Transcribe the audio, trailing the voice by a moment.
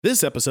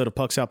This episode of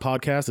Pucks Out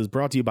Podcast is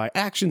brought to you by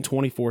Action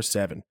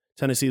 24/7,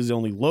 Tennessee's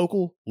only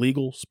local,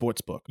 legal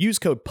sportsbook. Use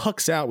code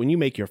PUCKSOUT when you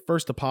make your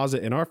first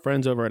deposit, and our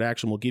friends over at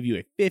Action will give you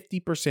a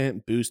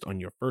 50% boost on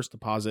your first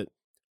deposit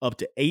up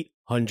to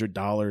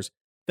 $800.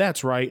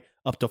 That's right,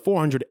 up to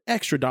 $400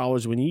 extra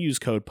when you use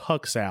code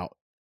PUCKSOUT.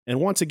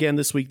 And once again,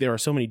 this week there are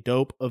so many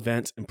dope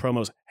events and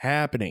promos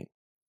happening.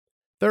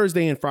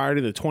 Thursday and Friday,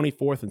 the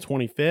 24th and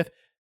 25th,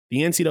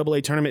 the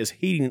NCAA tournament is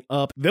heating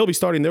up. They'll be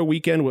starting their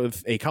weekend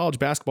with a college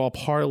basketball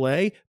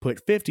parlay.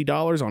 Put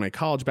 $50 on a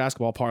college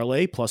basketball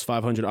parlay plus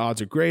 500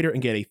 odds or greater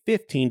and get a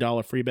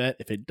 $15 free bet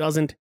if it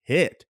doesn't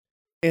hit.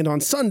 And on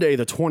Sunday,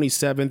 the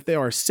 27th, there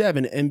are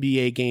 7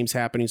 NBA games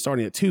happening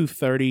starting at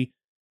 2:30.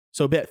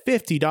 So bet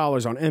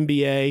 $50 on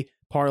NBA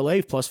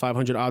parlay plus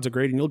 500 odds or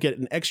greater, and you'll get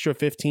an extra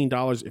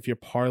 $15 if your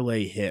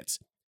parlay hits.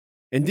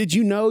 And did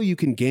you know you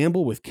can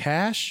gamble with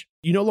cash?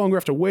 You no longer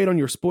have to wait on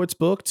your sports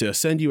book to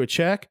send you a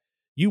check.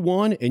 You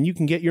won, and you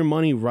can get your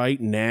money right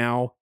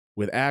now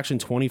with Action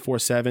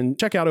 24/7.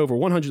 Check out over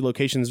 100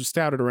 locations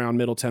scattered around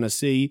Middle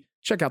Tennessee.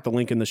 Check out the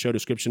link in the show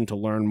description to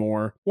learn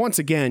more. Once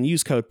again,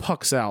 use code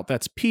PUCKSOUT.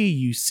 That's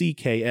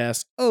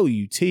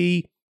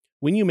PUCKSOUT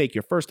when you make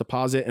your first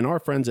deposit, and our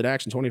friends at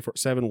Action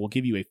 24/7 will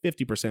give you a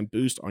 50%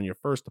 boost on your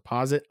first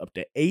deposit up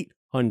to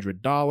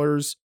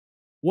 $800.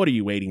 What are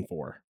you waiting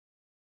for?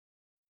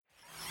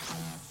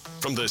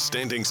 From the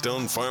Standing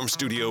Stone Farm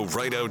Studio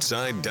right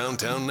outside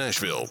downtown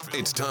Nashville,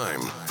 it's time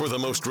for the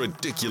most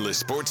ridiculous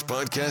sports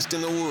podcast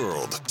in the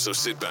world. So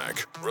sit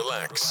back,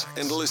 relax,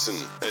 and listen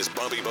as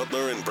Bobby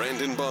Butler and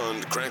Brandon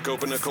Bond crack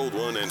open a cold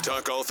one and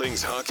talk all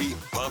things hockey,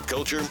 pop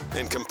culture,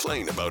 and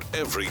complain about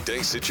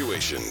everyday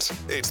situations.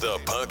 It's the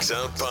Pucks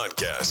Out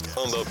Podcast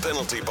on the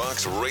Penalty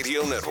Box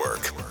Radio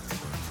Network.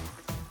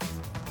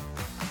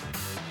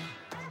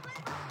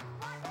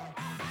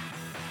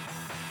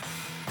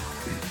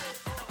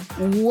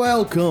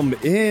 Welcome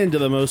into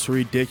the most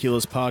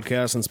ridiculous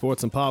podcast in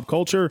sports and pop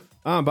culture.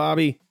 I'm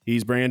Bobby.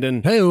 He's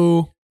Brandon.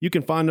 Hey-o. You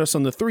can find us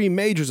on the 3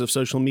 majors of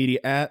social media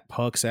at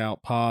Pucks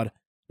Out Pod.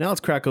 Now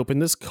let's crack open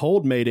this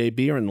cold Mayday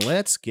beer and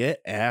let's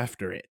get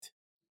after it.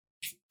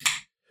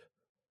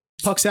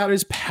 Pucks Out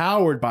is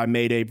powered by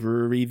Mayday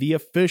Brewery, the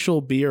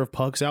official beer of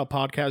Pucks Out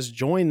Podcast.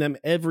 Join them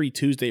every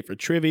Tuesday for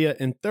trivia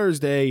and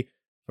Thursday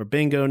for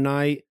bingo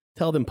night.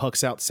 Tell them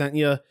Pucks Out sent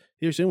you.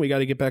 Here soon, we got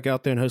to get back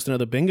out there and host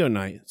another bingo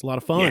night. It's a lot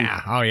of fun.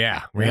 Yeah. Oh,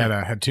 yeah. We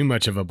had too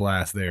much of a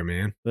blast there,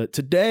 man. But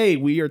today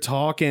we are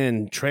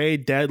talking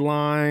trade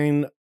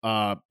deadline,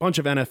 a bunch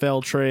of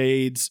NFL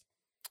trades,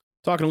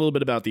 talking a little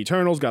bit about the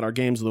Eternals, got our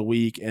games of the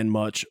week, and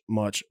much,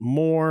 much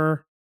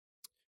more.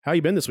 How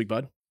you been this week,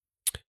 bud?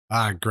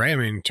 Great. I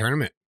mean,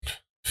 tournament,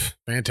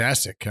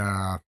 fantastic.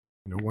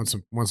 Won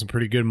some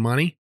pretty good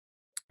money.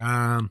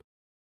 Other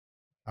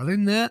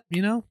than that,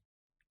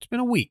 it's been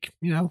a week.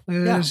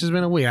 This has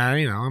been a week.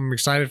 I'm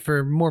excited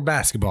for more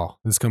basketball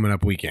this coming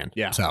up weekend.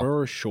 Yeah,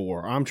 for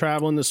sure. I'm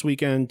traveling this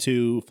weekend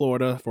to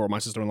Florida for my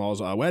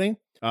sister-in-law's wedding.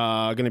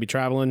 Going to be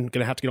traveling. Going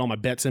to have to get all my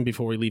bets in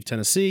before we leave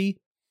Tennessee.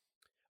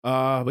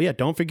 But yeah,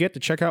 don't forget to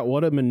check out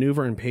What a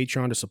Maneuver and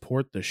Patreon to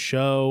support the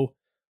show.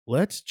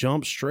 Let's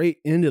jump straight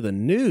into the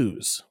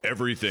news.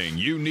 Everything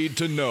you need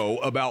to know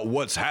about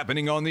what's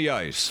happening on the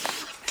ice.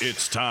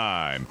 It's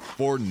time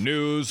for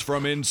news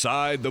from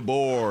inside the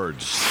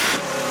boards.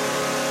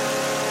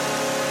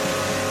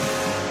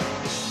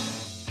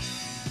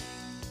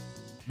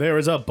 There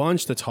is a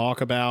bunch to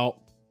talk about.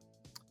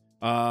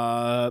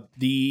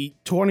 The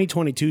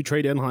 2022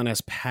 trade deadline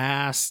has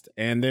passed,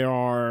 and there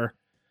are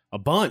a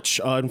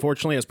bunch.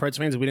 Unfortunately, as Preds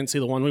fans, we didn't see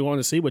the one we wanted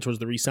to see, which was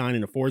the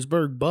re-signing of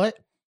Forsberg. But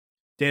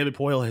David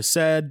Poile has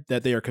said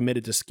that they are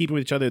committed to keeping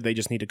with each other. They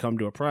just need to come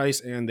to a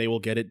price, and they will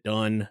get it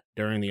done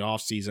during the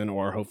offseason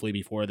or hopefully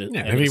before the.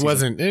 Yeah, if he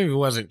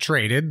wasn't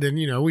traded, then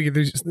we could.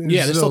 There's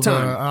still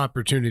time.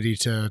 Opportunity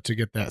to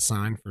get that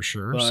signed for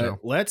sure. But so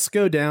let's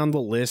go down the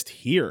list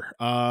here.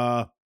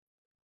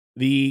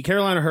 The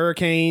Carolina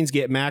Hurricanes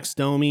get Max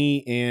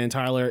Domi and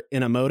Tyler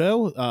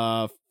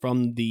Inamoto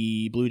from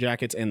the Blue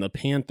Jackets and the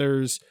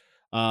Panthers.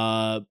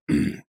 The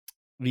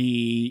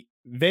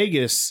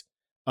Vegas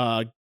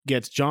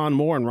gets John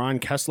Moore and Ryan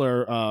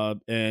Kessler,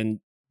 and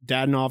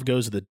Dadonov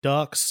goes to the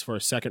Ducks for a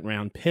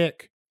 2nd-round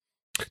pick.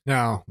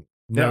 Now,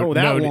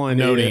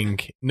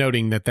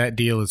 noting that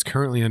deal is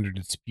currently under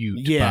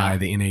dispute by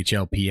the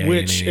NHLPA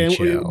and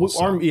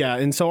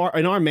NHL. And so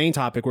in our main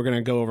topic, we're going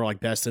to go over like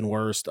best and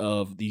worst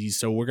of these.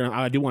 So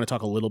I do want to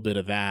talk a little bit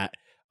of that,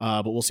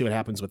 but we'll see what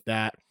happens with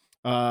that.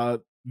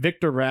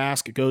 Victor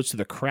Rask goes to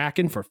the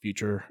Kraken for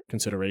future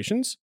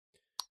considerations.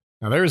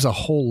 Now there's a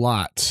whole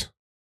lot.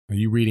 Are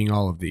you reading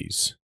all of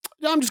these?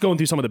 I'm just going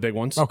through some of the big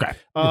ones. Okay.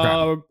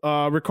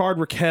 Ricard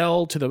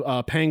Raquel to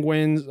the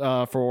Penguins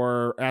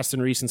for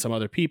Aston Reese and some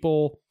other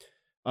people.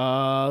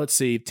 Let's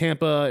see.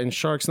 Tampa and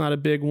Sharks, not a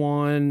big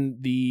one.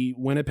 The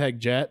Winnipeg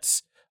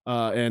Jets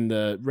and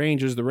the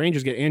Rangers. The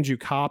Rangers get Andrew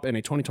Kopp and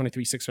a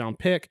 2023 6th-round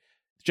pick.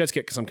 The Jets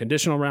get some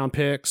conditional round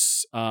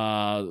picks.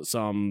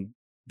 Some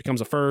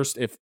becomes a first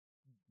if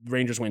the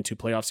Rangers win 2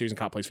 playoff series and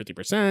Kopp plays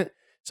 50%.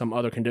 Some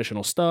other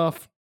conditional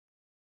stuff.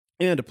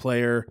 And a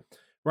player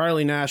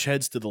Riley Nash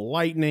heads to the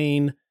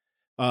Lightning.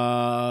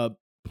 For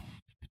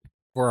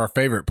our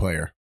favorite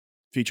player.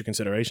 Future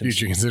considerations.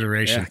 Future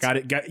considerations.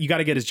 Yeah, you got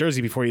to get his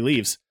jersey before he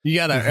leaves. You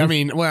gotta. I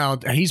mean, well,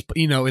 he's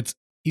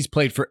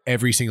played for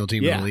every single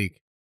team in the league,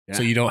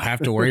 so you don't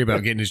have to worry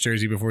about getting his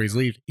jersey before he's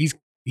leave.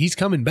 He's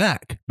coming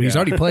back, but he's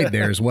already played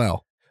there as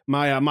well.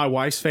 My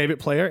wife's favorite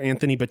player,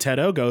 Anthony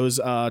Potato, goes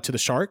to the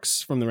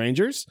Sharks from the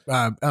Rangers.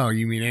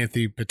 You mean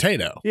Anthony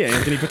Potato? Yeah,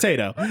 Anthony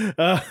Potato.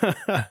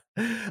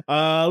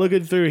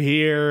 Looking through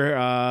here,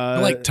 I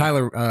like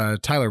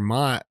Tyler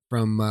Mott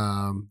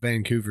from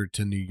Vancouver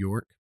to New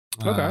York.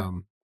 Okay.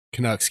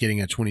 Canucks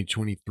getting a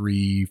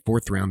 2023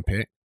 fourth round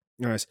pick.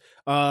 Nice.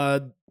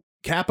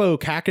 Capo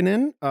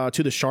Kakinen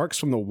to the Sharks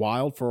from the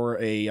Wild for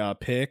a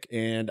pick,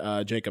 and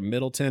Jacob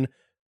Middleton.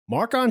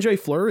 Marc-Andre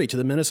Fleury to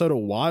the Minnesota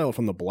Wild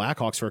from the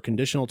Blackhawks for a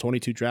conditional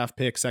 22 draft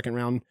pick. Second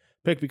round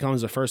pick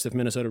becomes the first if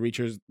Minnesota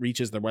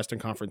reaches the Western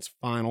Conference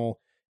Final,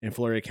 and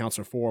Fleury accounts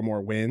for 4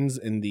 more wins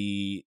in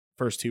the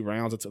first 2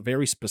 rounds. It's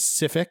very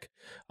specific,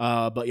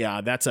 but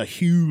yeah, that's a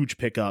huge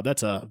pickup.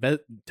 That's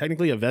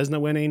technically a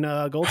Vezina winning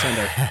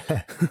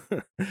goaltender.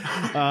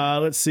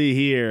 Let's see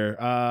here.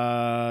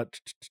 I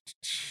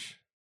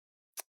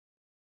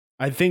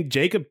think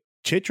Jacob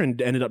Chychrun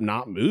ended up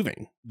not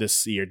moving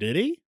this year, did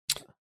he?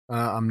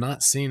 I'm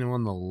not seeing him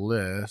on the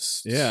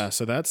list. Yeah,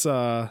 so that's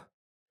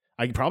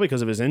probably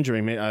because of his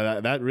injury.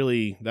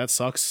 That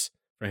sucks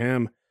for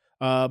him.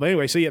 But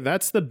anyway, so yeah,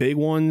 that's the big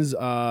ones.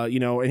 And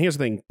here's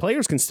the thing: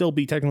 players can still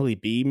technically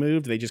be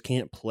moved. They just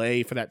can't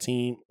play for that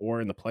team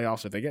or in the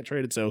playoffs if they get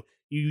traded. So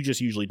you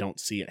just usually don't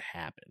see it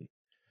happen.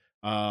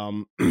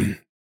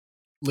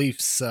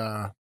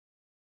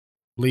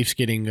 Leafs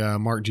getting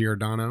Mark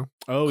Giordano.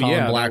 Oh, Colin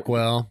yeah.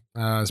 Blackwell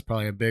is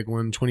probably a big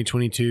one.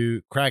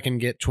 2022 Kraken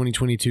get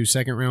 2022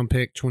 second round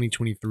pick,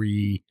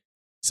 2023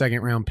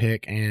 second round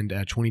pick, and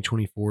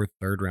 2024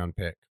 third round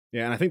pick.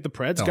 Yeah, and I think the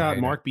Preds got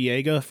Mark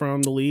Biega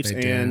from the Leafs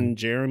and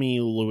Jeremy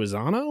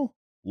Lozano.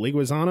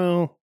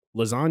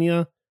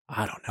 Lasagna.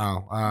 I don't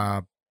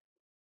know.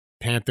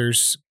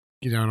 Panthers.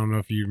 I don't know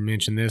if you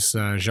mentioned this.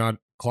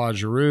 Jean-Claude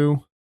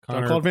Giroux.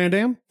 Jean-Claude Van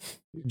Damme?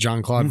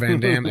 Jean-Claude Van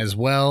Damme as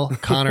well.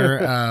 Connor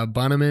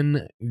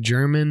Bunneman,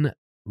 German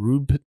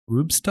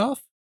Rubstoff.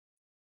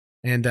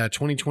 And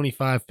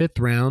 2025 fifth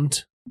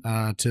round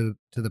to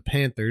the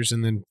Panthers.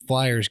 And then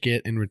Flyers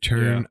get in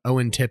return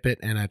Owen Tippett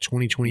and a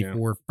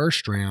 2024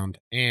 first round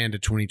and a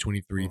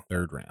 2023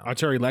 third round.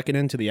 Arturi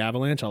Lehkonen to the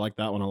Avalanche. I like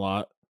that one a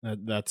lot.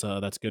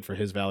 That's good for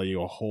his value,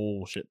 a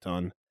whole shit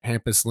ton.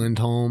 Hampus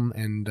Lindholm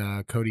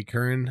and Cody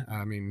Curran.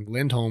 I mean,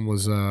 Lindholm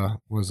was a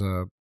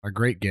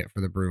great get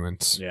for the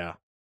Bruins. Yeah.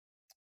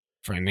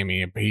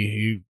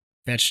 He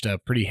fetched a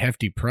pretty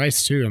hefty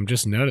price too. I'm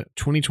just noting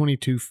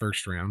 2022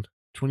 first round,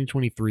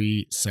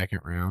 2023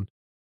 second round,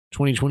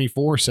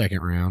 2024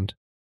 second round.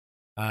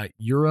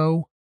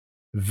 Euro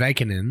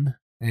Vakinen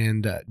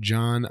and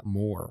John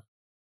Moore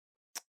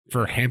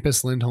for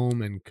Hampus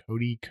Lindholm and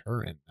Cody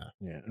Curran.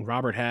 Yeah, and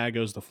Robert Hagg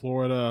goes to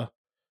Florida.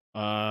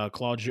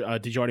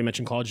 Did you already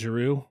mention Claude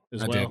Giroux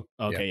as well? Did.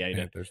 Okay, yeah, you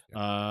did.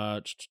 Yeah.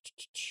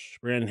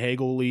 Brandon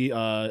Hagel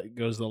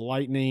goes to the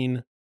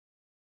Lightning.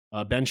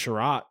 Ben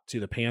Sherratt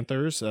to the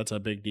Panthers. So that's a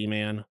big D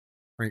man.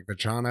 Frank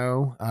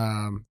Vatrano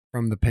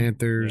from the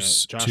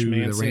Panthers to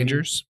Manson, the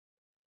Rangers.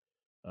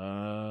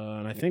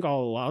 And I think a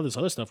lot of this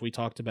other stuff we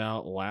talked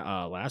about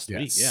last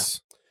week. Yeah.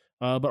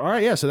 But all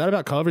right, yeah. So that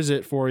about covers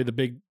it for the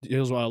big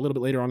deals. A little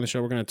bit later on in the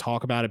show, we're going to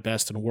talk about it,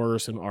 best and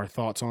worst, and our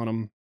thoughts on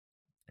them.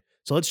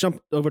 So let's jump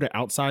over to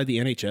outside the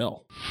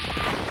NHL.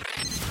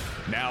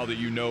 Now that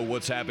you know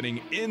what's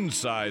happening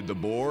inside the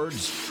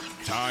boards,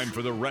 time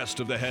for the rest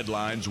of the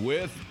headlines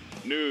with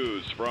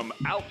news from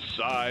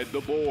outside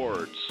the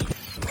boards.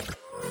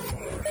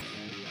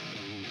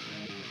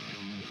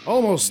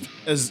 Almost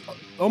as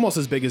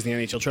big as the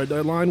NHL trade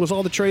deadline was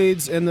all the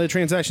trades and the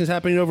transactions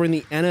happening over in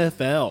the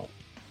NFL.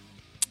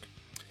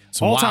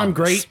 All-time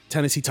great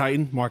Tennessee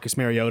Titan Marcus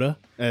Mariota,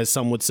 as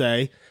some would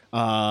say.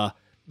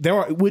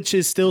 Which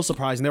is still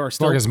surprising. There are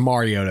still Marcus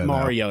Mariota.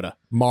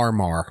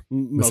 Mar.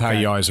 That's how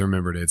you always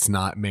remembered it. It's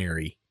not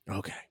Mary.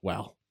 Okay,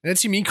 well.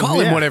 That's you mean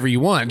call him whatever you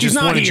want. He's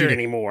not here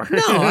anymore.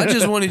 No, I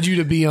just wanted you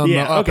to be on the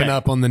up and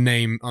up on the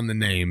name.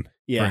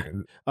 Yeah.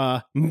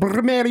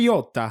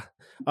 Mariota.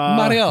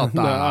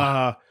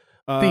 Mariota.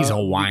 He's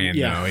Hawaiian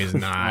though. He's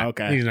not.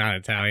 Okay. He's not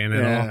Italian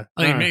at all.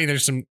 I mean, maybe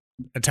there's some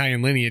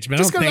Italian lineage, but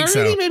just I don't think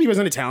so. Maybe he was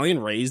an Italian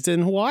raised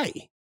in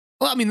Hawaii.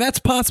 Well, I mean, that's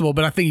possible,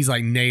 but I think he's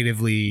like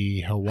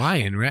natively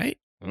Hawaiian, right?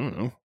 I don't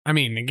know. I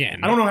mean,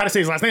 again, I don't know how to say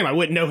his last name. I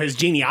wouldn't know his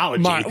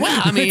genealogy. Well,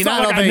 I mean,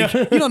 I don't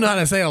think you don't know how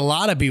to say a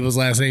lot of people's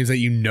last names that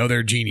you know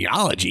their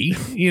genealogy.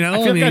 You know,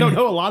 I feel like I don't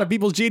know a lot of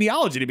people's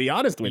genealogy, to be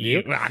honest with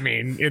you. I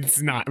mean,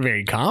 it's not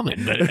very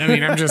common, but I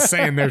mean, I'm just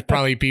saying there's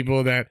probably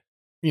people that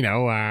you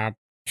know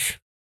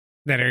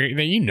that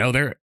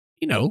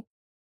you know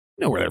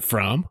where they're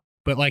from,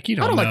 but like you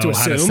don't know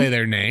how to say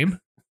their name.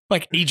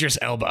 Like Idris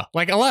Elba.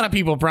 Like a lot of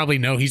people probably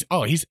know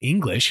he's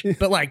English,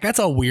 but like that's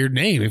a weird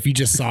name if you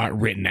just saw it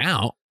written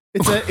out.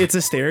 It's a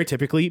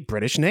stereotypically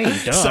British name.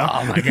 Duh.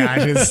 Oh my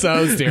gosh, it's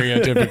so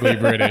stereotypically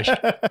British.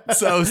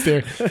 So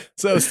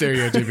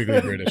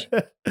stereotypically British.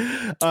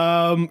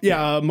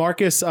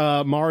 Marcus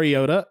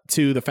Mariota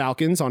to the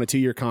Falcons on a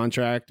 2-year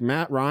contract.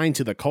 Matt Ryan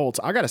to the Colts.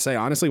 I gotta say,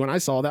 honestly, when I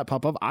saw that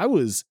pop up, I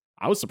was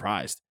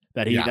surprised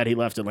that he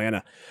left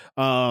Atlanta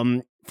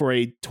for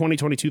a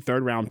 2022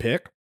 third-round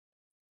pick.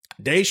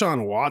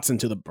 Deshaun Watson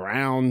to the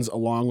Browns,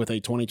 along with a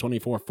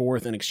 2024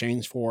 fourth in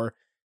exchange for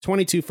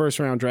 22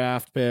 first-round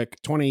draft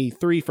pick,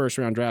 23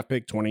 first-round draft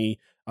pick,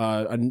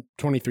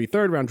 23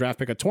 third-round draft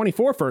pick, a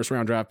 24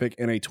 first-round draft pick,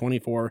 and a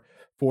 24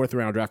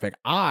 fourth-round draft pick.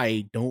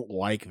 I don't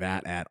like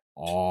that at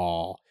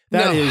all.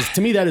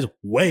 To me, that is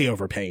way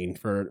overpaying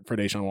for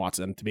Deshaun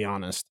Watson, to be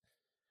honest.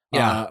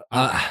 Yeah,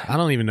 I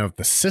don't even know if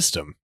the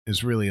system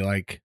is really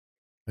like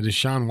a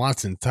Deshaun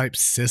Watson type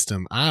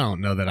system. I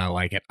don't know that I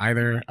like it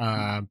either.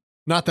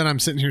 Not that I'm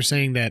sitting here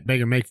saying that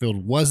Baker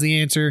Mayfield was the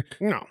answer.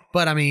 No.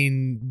 But I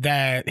mean,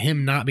 that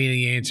him not being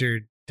the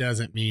answer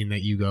doesn't mean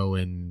that you go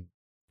and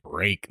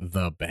break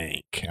the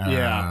bank.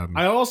 Yeah.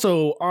 I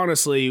also,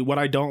 honestly, what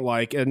I don't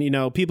like, and,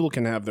 people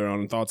can have their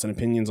own thoughts and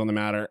opinions on the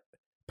matter.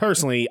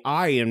 Personally,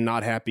 I am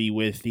not happy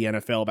with the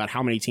NFL about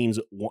how many teams,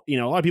 a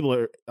lot of people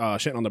are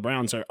shitting on the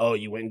Browns. Oh,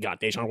 you went and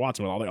got Deshaun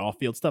Watson with all the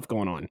off-field stuff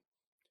going on.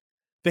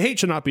 The hate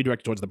should not be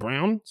directed towards the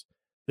Browns.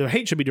 The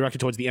hate should be directed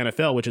towards the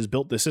NFL, which has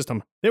built this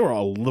system.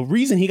 The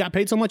reason he got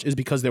paid so much is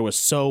because there was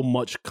so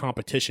much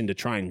competition to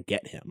try and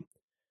get him.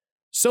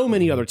 So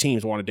many other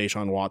teams wanted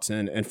Deshaun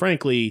Watson, and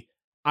frankly,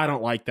 I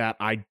don't like that.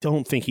 I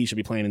don't think he should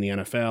be playing in the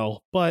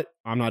NFL, but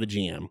I'm not a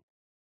GM.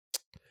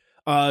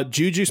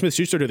 Juju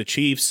Smith-Schuster to the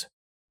Chiefs.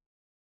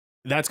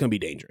 That's going to be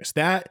dangerous.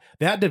 That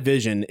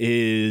division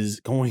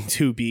is going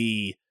to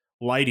be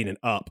lighting it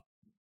up.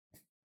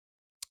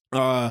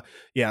 So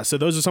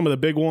those are some of the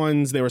big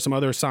ones. There were some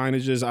other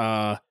signages.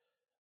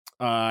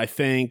 I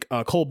think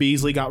Cole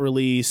Beasley got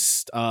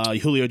released.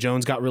 Julio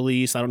Jones got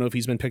released. I don't know if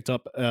he's been picked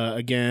up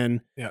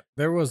again. Yeah,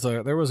 there was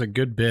a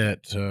good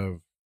bit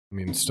of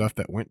stuff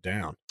that went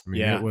down.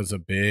 It was a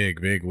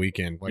big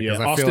weekend.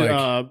 I feel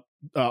like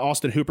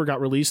Austin Hooper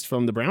got released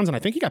from the Browns, and I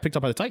think he got picked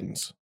up by the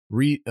Titans.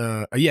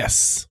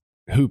 Yes,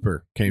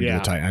 Hooper came to the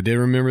Titans. I did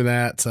remember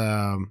that.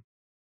 Who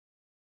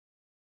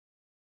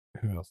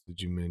else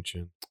did you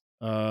mention?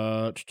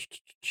 Leonard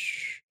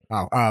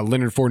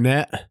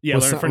Fournette. Yeah,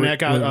 Leonard Fournette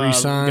got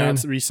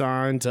re-signed.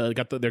 Re-signed. They're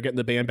getting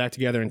the band back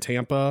together in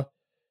Tampa.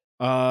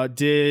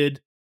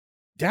 Did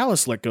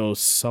Dallas let go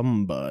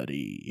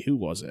somebody? Who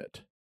was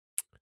it?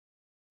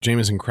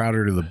 Jamison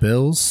Crowder to the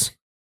Bills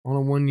on a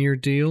 1-year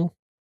deal.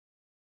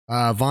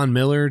 Von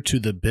Miller to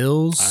the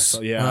Bills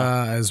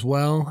as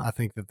well. I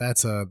think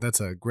that's a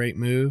great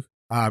move.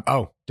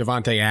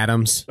 Devontae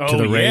Adams to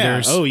the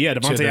Raiders.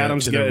 Devontae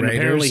Adams to the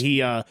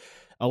Raiders.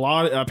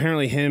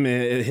 Apparently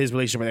his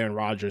relationship with Aaron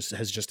Rodgers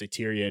has just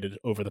deteriorated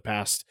over the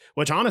past,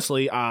 which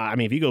honestly,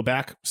 if you go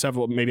back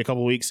maybe a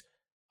couple of weeks,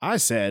 I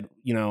said,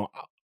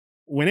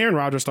 when Aaron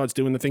Rodgers starts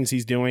doing the things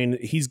he's doing,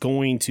 he's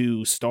going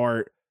to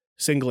start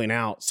singling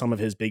out some of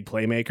his big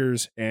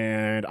playmakers.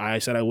 And I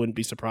said I wouldn't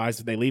be surprised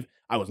if they leave.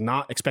 I was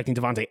not expecting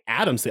Devontae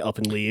Adams to up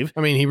and leave.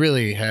 He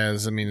really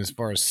has, as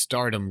far as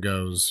stardom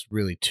goes,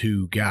 really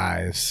two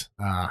guys.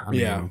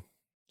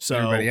 So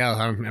everybody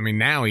else,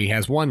 now he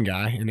has one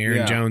guy, and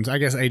Aaron Jones. I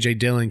guess A.J.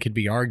 Dillon could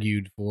be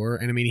argued for,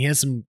 and he has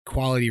some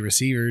quality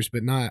receivers,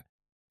 but not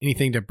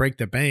anything to break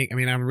the bank.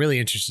 I'm really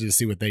interested to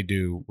see what they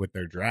do with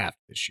their draft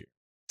this year.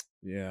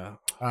 Yeah.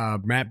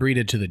 Matt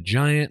Breida to the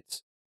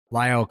Giants,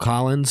 Lyle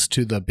Collins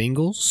to the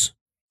Bengals.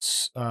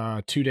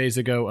 2 days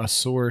ago, a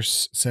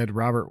source said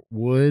Robert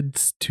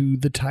Woods to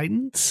the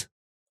Titans,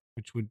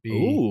 which would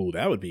be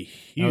that would be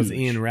huge. That was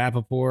Ian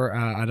Rappaport.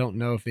 I don't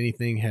know if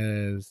anything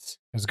has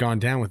gone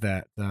down with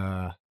that.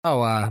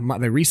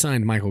 They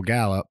re-signed Michael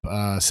Gallup.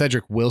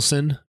 Cedric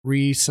Wilson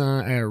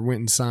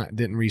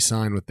didn't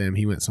re-sign with them.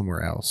 He went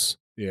somewhere else.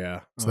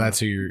 Yeah. So that's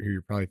who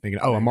you're probably thinking.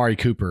 Oh, Amari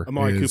Cooper.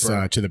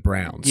 To the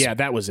Browns. Yeah,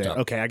 that was it.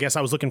 Okay, I guess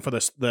I was looking for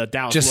the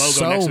Dallas just logo.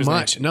 So next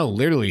much. No,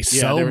 literally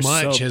so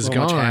much has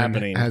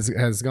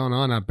gone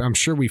on. I'm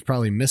sure we've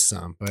probably missed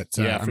some, but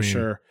for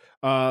sure.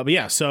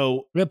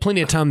 So we have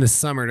plenty of time this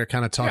summer to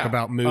kind of talk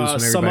about moves. When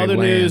some other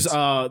lands. news,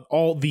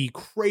 all the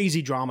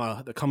crazy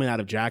drama that coming out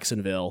of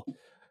Jacksonville.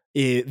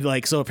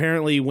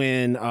 Apparently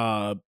when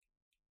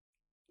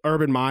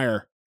Urban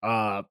Meyer,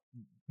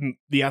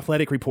 the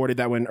Athletic reported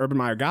that when Urban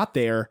Meyer got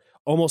there,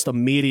 almost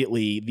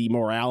immediately the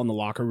morale in the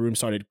locker room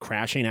started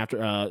crashing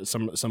after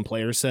some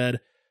players said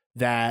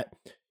that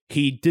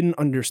he didn't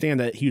understand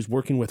that he was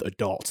working with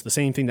adults. The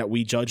same thing that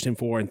we judged him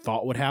for and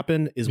thought would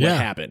happen is what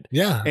happened.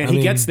 Yeah. And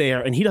he gets there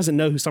and he doesn't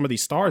know who some of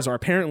these stars are.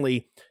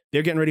 Apparently,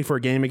 they're getting ready for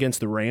a game against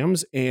the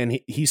Rams. And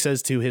he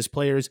says to his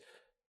players,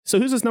 so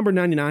who's this number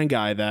 99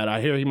 guy that I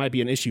hear he might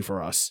be an issue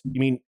for us? You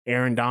mean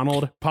Aaron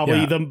Donald?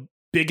 Probably the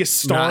biggest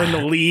star in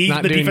the league,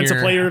 the defensive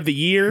player of the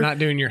year. Not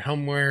doing your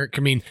homework.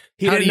 He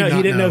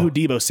didn't know who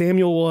Deebo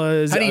Samuel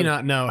was. How do you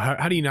not know?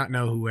 How do you not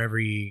know who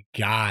every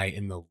guy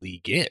in the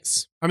league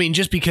is?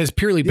 Just because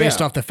purely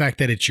based off the fact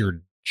that it's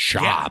your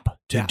job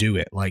to do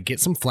it. Like, get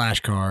some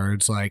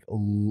flashcards. Like,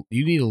 you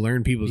need to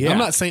learn people's. Yeah.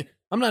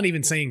 I'm not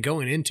even saying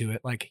going into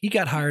it. Like, he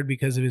got hired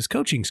because of his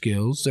coaching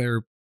skills.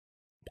 Or,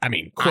 I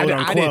mean, quote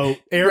unquote,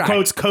 air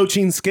quotes,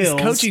 coaching skills.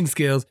 His coaching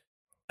skills.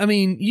 I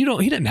mean, he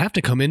didn't have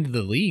to come into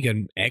the league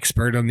an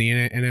expert on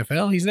the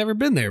NFL. He's never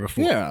been there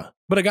before. Yeah.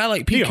 But a guy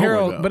like Pete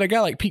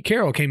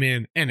Carroll came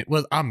in and it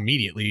was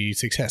immediately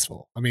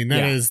successful. I mean,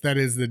 that is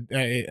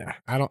the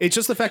I don't. It's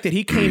just the fact that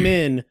he came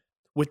in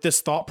with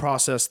this thought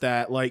process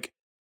that, like,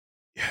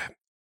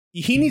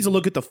 he needs to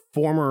look at the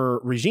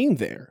former regime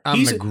there.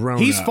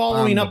 He's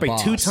following up a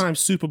two-time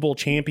Super Bowl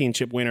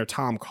championship winner,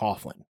 Tom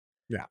Coughlin.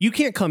 Yeah. You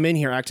can't come in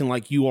here acting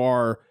like you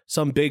are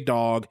some big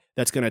dog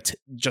that's going to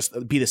just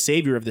be the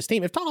savior of this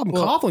team. If Tom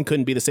Coughlin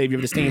couldn't be the savior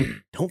of this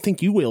team, don't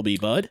think you will be,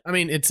 bud. I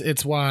mean,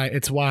 it's why,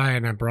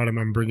 and I'm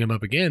bringing him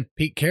up again.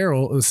 Pete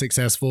Carroll was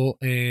successful,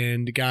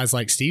 and guys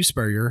like Steve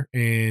Spurrier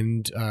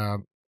and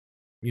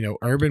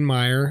Urban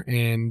Meyer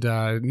and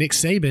Nick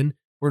Saban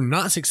were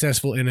not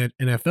successful in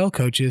NFL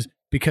coaches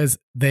because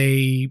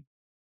they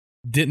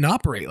didn't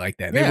operate like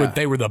that.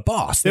 They were the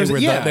boss. They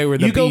were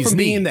the you go bee's from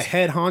being knees. the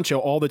head honcho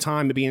all the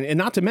time to being, and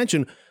not to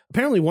mention,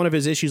 apparently one of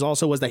his issues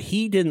also was that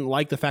he didn't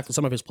like the fact that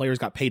some of his players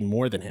got paid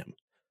more than him.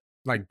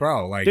 Like,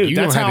 bro, like, dude, you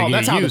that's don't have how to get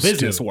that's how the used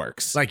business to.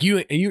 works. Like,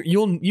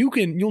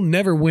 you'll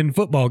never win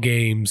football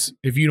games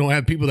if you don't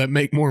have people that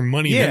make more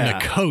money than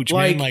the coach.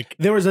 Like, man. Like,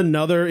 there was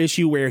another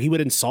issue where he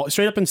would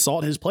straight up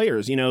insult his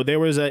players. There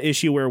was an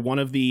issue where one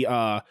of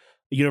the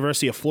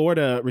University of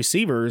Florida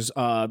receivers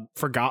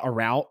forgot a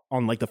route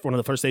on like one of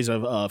the first days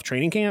of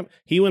training camp.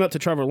 He went up to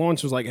Trevor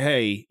Lawrence and was like,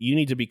 "Hey, you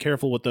need to be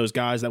careful with those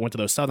guys that went to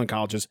those Southern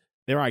colleges.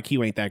 Their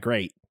IQ ain't that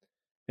great."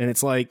 And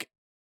it's like,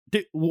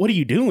 dude, what are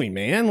you doing,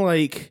 man?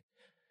 Like,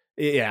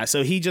 yeah.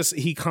 So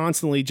he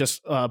constantly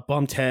just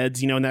bumped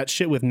heads, and that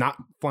shit with not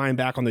flying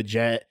back on the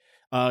jet.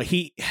 And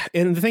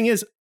the thing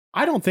is,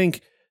 I don't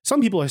think. Some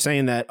people are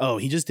saying that,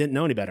 he just didn't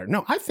know any better.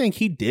 No, I think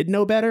he did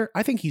know better.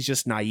 I think he's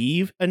just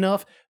naive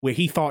enough where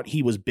he thought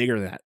he was bigger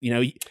than that.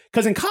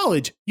 Because in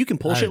college, you can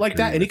pull shit like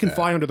that and it can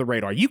fly under the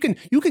radar. You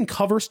can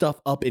cover stuff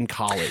up in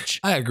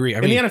college. I agree.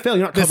 In the NFL,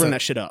 you're not covering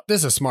that shit up.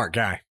 This is a smart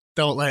guy.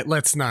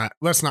 Let's not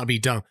be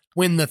dumb.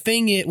 When the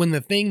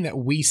thing that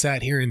we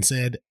sat here and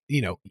said,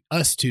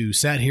 us two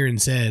sat here and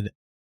said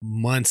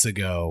months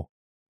ago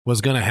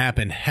was going to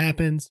happen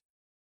happens.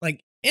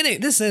 Like,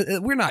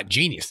 we're not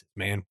geniuses,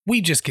 man.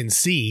 We just can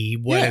see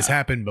what has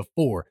happened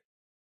before.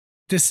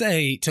 To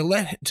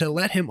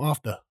let him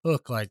off the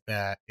hook like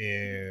that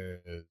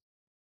is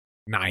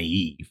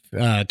naive.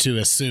 To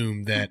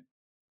assume that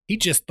he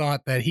just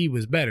thought that he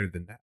was better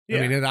than that.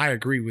 Yeah. I mean, I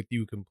agree with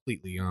you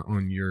completely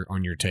on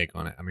your take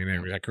on it. I mean, I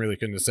really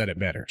couldn't have said it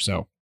better.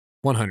 So,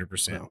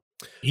 100%. No.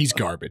 He's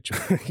garbage.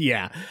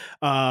 Yeah.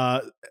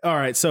 All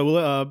right.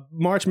 So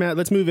March Madness.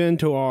 Let's move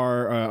into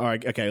our. All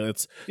right. Okay.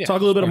 Let's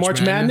talk a little bit of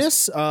March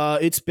Madness.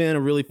 It's been a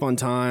really fun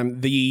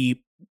time.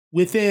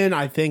 Within,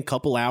 I think,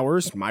 couple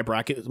hours, a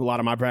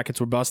lot of my brackets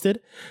were busted.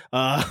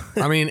 I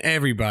mean,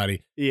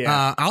 everybody.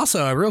 Yeah.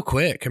 Also, real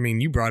quick. I mean,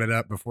 you brought it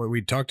up before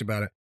we talked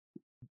about it.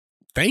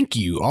 Thank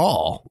you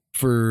all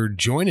for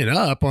joining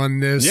up on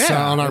this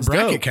on our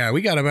bracket cat.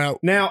 We got about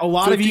now. A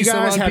lot of you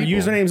guys have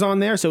usernames on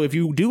there, so if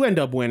you do end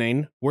up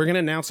winning, we're gonna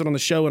announce it on the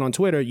show and on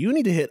Twitter. You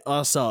need to hit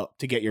us up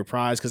to get your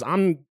prize because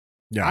I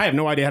have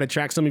no idea how to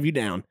track some of you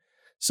down.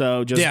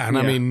 So just I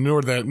mean,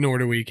 nor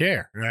do we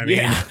care. I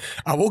mean,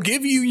 I will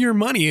give you your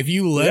money if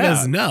you let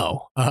us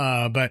know.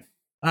 But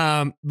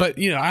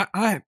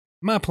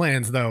my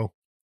plans though.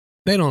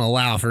 They don't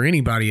allow for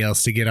anybody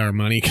else to get our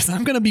money because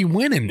I'm going to be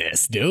winning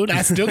this, dude.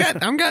 I've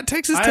got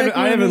Texas Tech.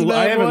 I haven't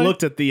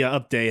looked at the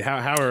update.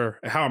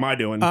 How am I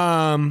doing?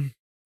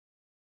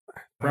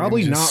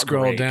 Probably not.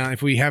 Scroll down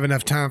if we have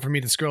enough time for me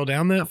to scroll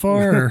down that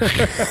far.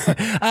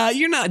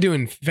 You're not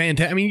doing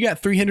fantastic. I mean, you got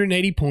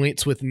 380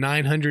 points with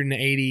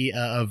 980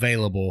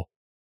 available.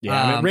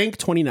 Yeah, I'm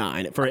ranked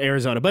 29 for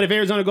Arizona. But if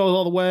Arizona goes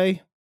all the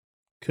way,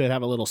 could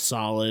have a little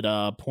solid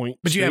point.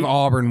 But you have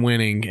Auburn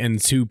winning and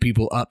two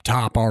people up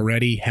top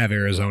already have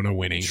Arizona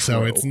winning. True.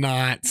 So it's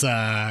not,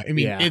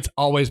 it's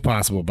always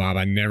possible, Bob.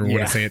 I never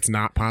want to say it's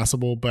not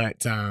possible,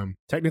 but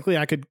technically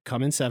I could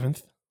come in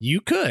 7th. You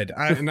could.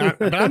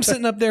 But I'm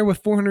sitting up there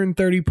with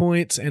 430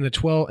 points and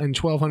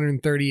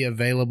 1,230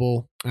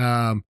 available.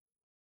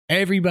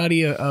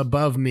 Everybody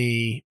above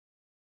me,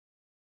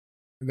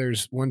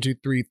 there's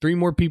 3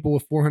 more people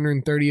with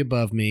 430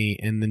 above me,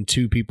 and then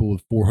 2 people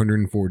with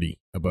 440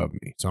 above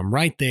me. So I'm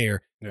right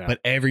there, but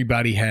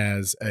everybody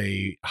has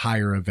a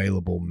higher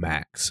available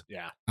max.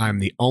 Yeah. I'm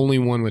the only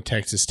one with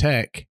Texas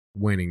Tech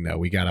winning, though.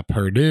 We got a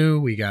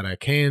Purdue, we got a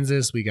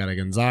Kansas, we got a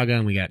Gonzaga,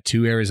 and we got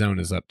 2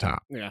 Arizonas up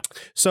top. Yeah.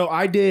 So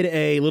I did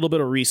a little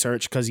bit of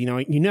research because,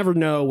 you never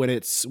know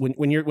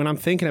when I'm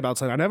thinking about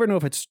something, I never know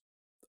if it's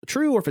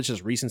true or if it's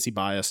just recency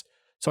bias.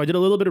 So I did a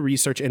little bit of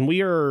research, and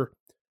we are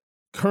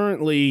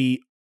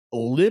currently a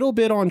little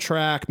bit on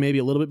track, maybe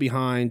a little bit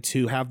behind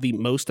to have the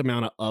most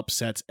amount of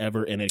upsets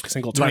ever in a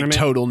single tournament. Like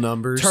total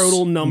numbers?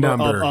 Total number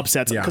of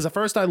upsets. Yeah. Because at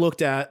first I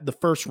looked at the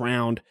first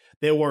round,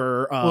 there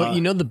were...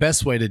 well, the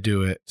best way to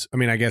do it, I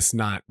mean, I guess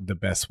not the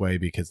best way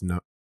because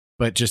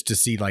but just to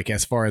see like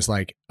as far as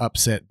like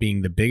upset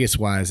being the biggest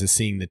wise is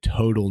seeing the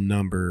total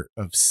number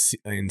of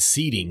in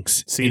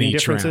seedings. Seeding in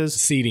each differences? round,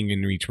 seeding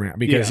in each round.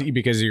 Because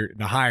the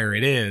higher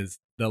it is,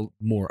 the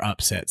more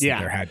upsets that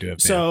there had to have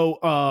been. So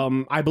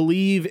I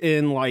believe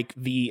in like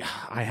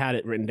I had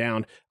it written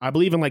down. I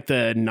believe in like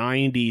the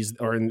 90s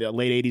or in the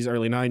late 80s,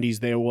 early 90s,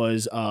 there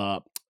was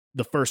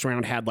the first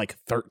round had like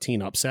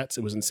 13 upsets.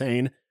 It was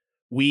insane.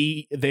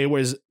 There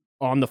was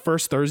on the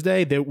first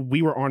Thursday that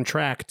we were on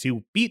track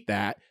to beat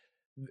that.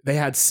 They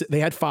had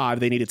 5.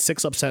 They needed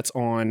 6 upsets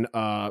on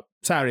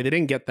Saturday. They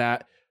didn't get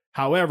that.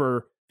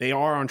 However, they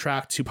are on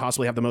track to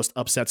possibly have the most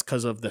upsets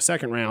because of the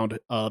second round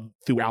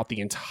throughout the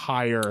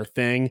entire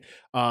thing.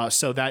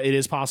 So that it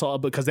is possible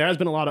because there has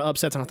been a lot of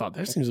upsets. And I thought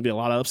there seems to be a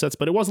lot of upsets,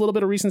 but it was a little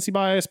bit of recency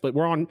bias. But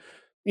we're on,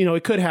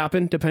 it could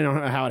happen depending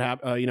on how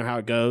how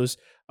it goes.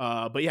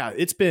 But yeah,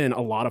 it's been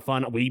a lot of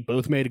fun. We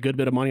both made a good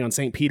bit of money on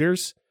St.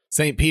 Peter's.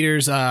 St.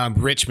 Peter's,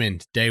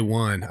 Richmond, day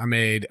one.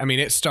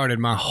 It started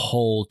my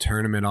whole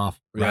tournament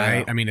off, right?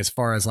 Yeah. I mean, as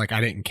far as like, I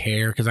didn't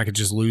care because I could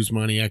just lose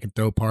money. I could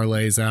throw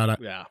parlays out.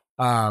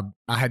 I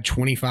had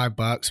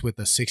 $25 with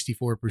a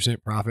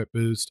 64% profit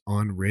boost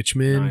on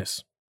Richmond.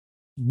 Nice.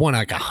 Won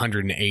like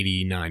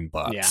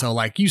 $189. Yeah. So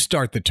like you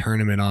start the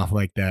tournament off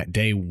like that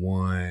day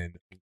one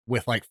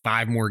with like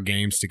 5 more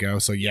games to go.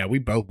 So yeah, we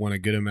both won a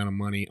good amount of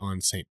money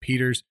on St.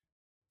 Peter's.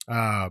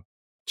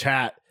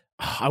 Chat.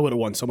 I would have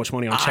won so much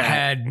money on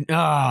chat.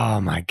 Oh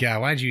my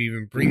God. Why'd you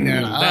even bring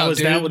that up?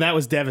 That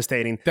was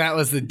devastating. That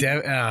was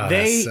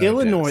the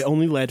Illinois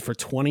only led for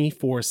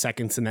 24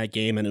 seconds in that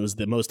game, and it was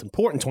the most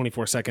important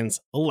 24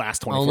 seconds, the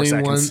last 24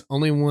 seconds.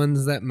 Only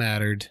ones that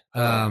mattered.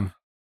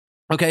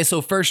 Okay,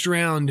 so first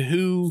round,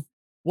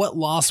 what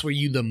loss were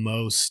you the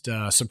most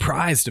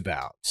surprised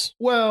about?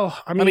 Well,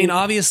 I mean,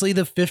 obviously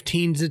the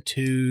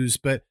 15-2s,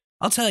 but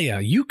I'll tell you,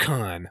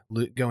 UConn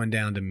going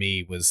down to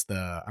me was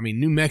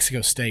New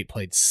Mexico State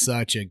played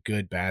such a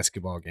good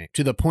basketball game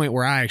to the point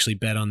where I actually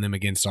bet on them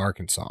against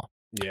Arkansas.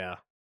 Yeah.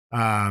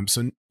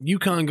 So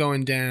UConn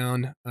going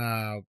down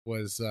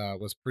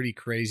was pretty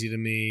crazy to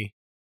me.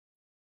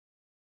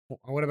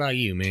 What about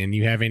you, man?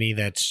 You have any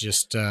that's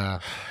just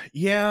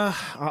Yeah,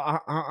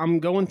 I'm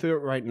going through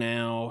it right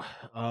now.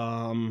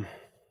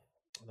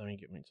 Let me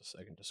give me just a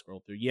second to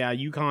scroll through. Yeah,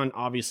 UConn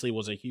obviously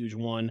was a huge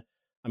one.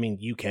 I mean,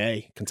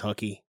 UK,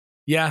 Kentucky.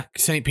 Yeah,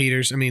 St.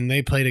 Peter's. I mean,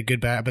 they played a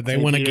good bat, but they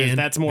won again.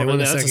 That's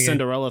a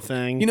Cinderella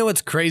thing. You know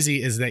what's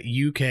crazy is that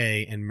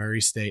UK and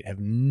Murray State have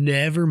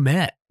never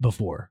met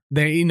before.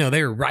 They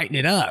were writing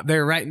it up.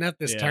 They're writing up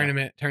this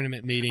tournament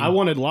meeting. I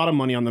wanted a lot of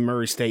money on the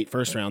Murray State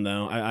first round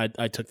though.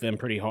 I took them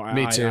pretty hard.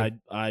 Me too.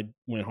 I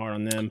went hard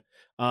on them.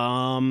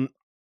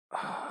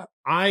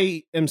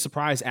 I am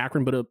surprised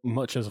Akron put up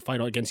much as a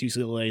fight against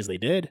UCLA as they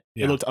did.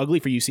 Yeah. It looked ugly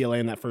for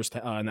UCLA in that first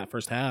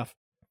half.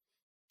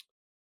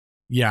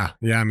 Yeah.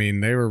 I mean,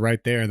 they were right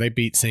there. They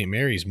beat St.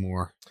 Mary's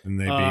more than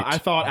they beat. I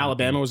thought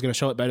Alabama was going to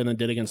show it better than it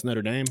did against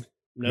Notre Dame.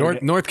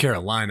 North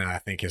Carolina, I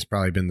think, has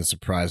probably been the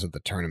surprise of the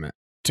tournament.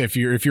 If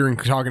you're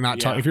talking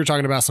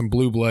about some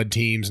blue blood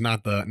teams,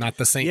 not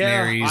the St.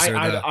 Mary's.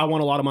 I won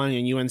a lot of money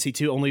in UNC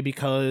too, only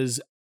because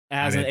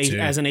as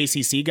an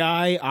ACC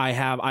guy,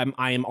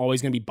 I am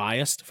always going to be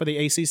biased for the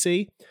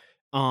ACC.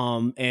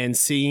 And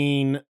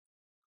seeing.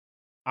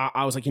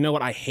 I was like, you know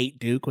what? I hate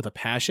Duke with a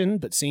passion,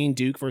 but seeing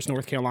Duke versus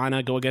North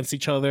Carolina go against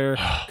each other,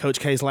 Coach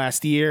K's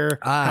last year,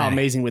 how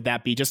amazing would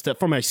that be? Just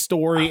from a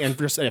story and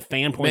just a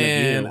fan point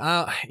of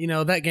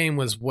view. That game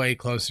was way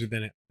closer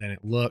than it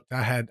looked.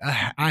 I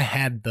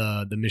had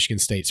the Michigan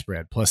State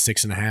spread plus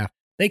 6.5.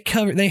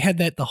 They had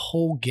that the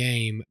whole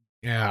game.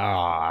 So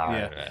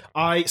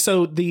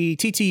the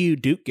TTU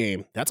Duke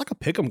game, that's like a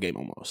pick'em game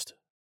almost.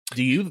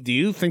 Do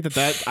you think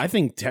that I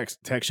think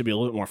Tech should be a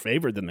little bit more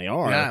favored than they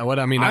are? Yeah,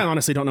 I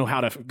honestly don't know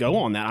how to go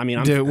on that. I mean,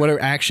 what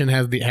action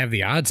have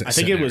the odds? I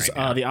think it was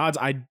the odds.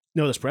 I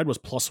know the spread was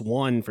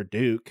 +1 for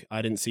Duke.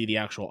 I didn't see the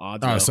actual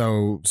odds.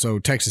 Oh, so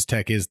Texas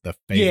Tech is the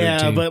favorite. Yeah,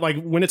 team. But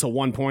like when it's a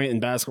 1 point in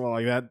basketball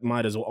like that,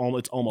 might as well.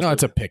 It's almost. No,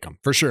 it's a pick 'em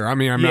for sure. I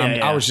mean,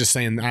 I was just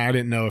saying I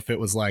didn't know if it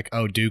was like,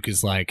 oh, Duke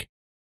is like,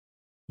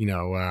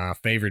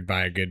 favored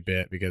by a good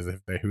bit because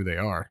of who they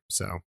are.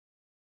 So,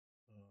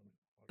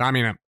 I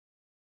mean.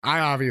 I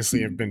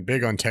obviously have been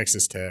big on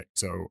Texas Tech,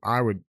 so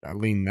I would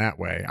lean that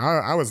way.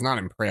 I was not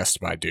impressed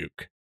by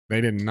Duke.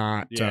 They did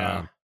not.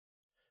 Yeah.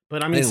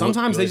 But I mean,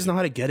 sometimes they just know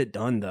how to get it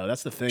done, though.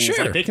 That's the thing. Sure.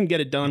 It's like they can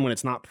get it done when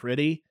it's not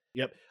pretty.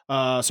 Yep.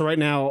 So right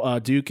now,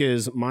 Duke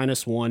is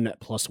 -1 at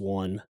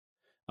 +1,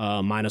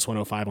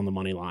 -105 on the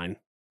money line.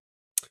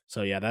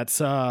 So yeah, that's.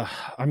 I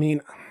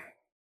mean.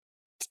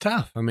 It's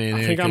tough. I mean,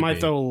 I think I might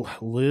throw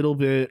a little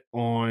bit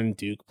on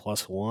Duke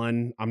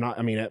 +1. I'm not.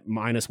 I mean, at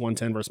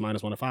 -110 versus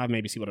 -105,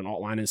 maybe see what an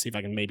alt line is. See if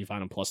I can maybe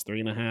find them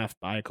 +3.5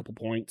 by a couple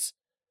points.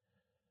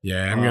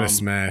 Yeah, I'm gonna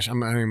smash. I'm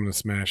gonna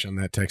smash on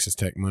that Texas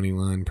Tech money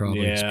line.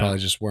 Probably, It's probably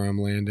just where I'm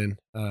landing.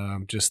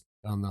 Just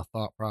on the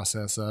thought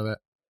process of it.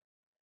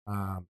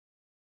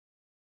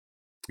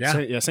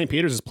 Yeah. St.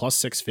 Peter's is plus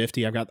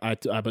 650.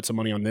 I put some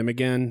money on them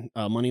again.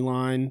 Money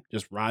line,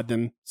 just ride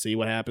them, see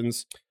what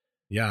happens.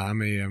 Yeah, I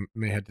may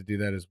have to do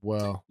that as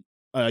well.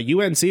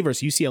 UNC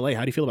versus UCLA.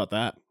 How do you feel about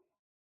that?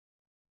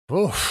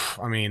 Oof,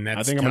 I mean,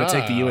 I think I'm going to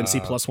take the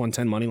UNC plus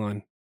 110 money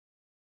line.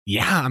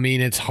 Yeah, I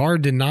mean, it's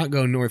hard to not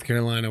go North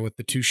Carolina with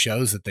the 2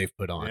 shows that they've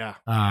put on. Yeah.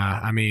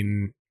 I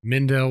mean,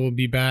 Mendel will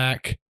be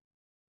back.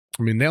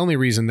 I mean, the only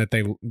reason that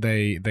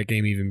that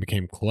game even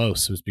became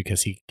close was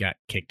because he got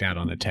kicked out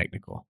on a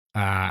technical.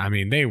 I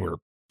mean, they were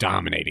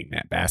dominating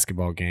that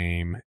basketball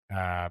game.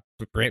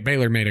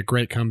 Baylor made a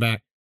great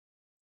comeback.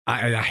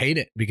 I hate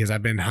it because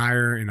I've been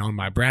higher, and on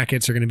my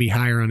brackets are going to be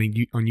higher on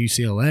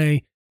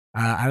UCLA.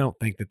 I don't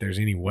think that there's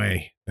any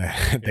way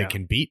that they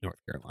can beat North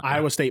Carolina.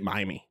 Iowa State,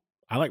 Miami.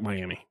 I like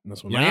Miami in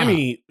this one. Yeah.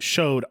 Miami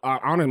showed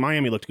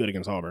Miami looked good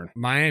against Auburn.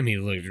 Miami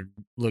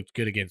looked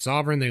good against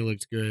Auburn. They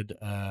looked good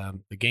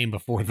the game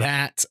before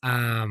that.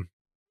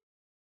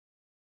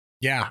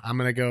 Yeah, I'm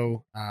gonna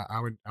go.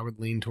 I would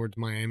lean towards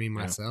Miami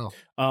myself.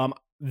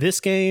 This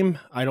game,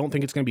 I don't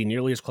think it's going to be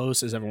nearly as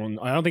close as everyone.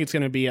 I don't think it's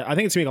going to be. I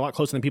think it's going to be a lot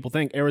closer than people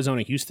think.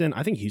 Arizona, Houston.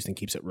 I think Houston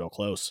keeps it real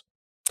close.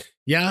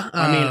 Yeah,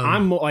 I mean,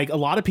 I'm like a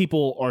lot of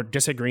people are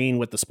disagreeing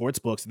with the sports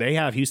books. They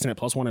have Houston at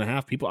plus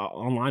 1.5. People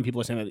online, people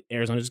are saying that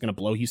Arizona's just going to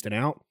blow Houston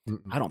out.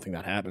 I don't think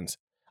that happens.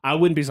 I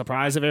wouldn't be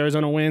surprised if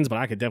Arizona wins, but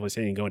I could definitely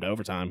see it go into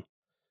overtime.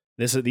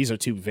 These are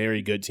 2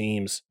 very good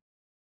teams.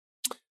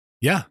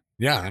 Yeah.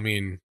 I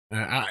mean,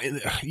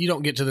 you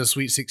don't get to the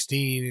Sweet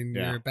 16 and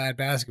you're a bad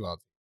basketball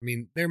team. I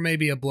mean, there may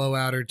be a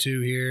blowout or 2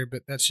 here,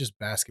 but that's just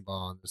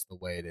basketball and that's the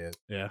way it is.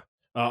 Yeah.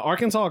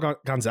 Arkansas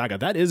Gonzaga.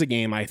 That is a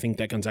game I think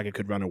that Gonzaga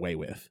could run away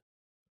with.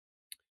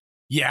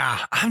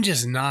 Yeah, I'm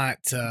just not.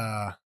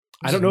 I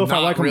don't know if I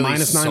like them really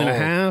minus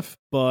 9.5,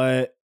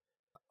 but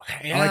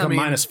I like them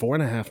minus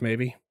 4.5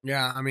 maybe.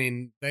 Yeah, I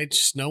mean they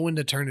just know when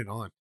to turn it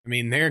on. I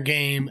mean their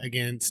game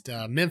against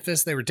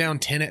Memphis, they were down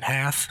 10 at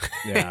half.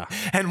 Yeah,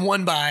 and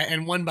won by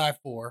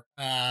 4.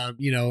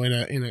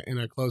 In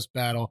a close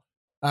battle.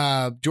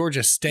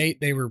 Georgia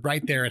State, they were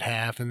right there at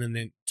half, and then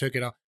they took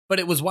it off. But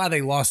it was why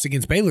they lost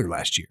against Baylor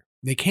last year.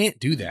 They can't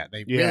do that.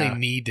 They really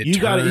need to. You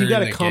got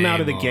to come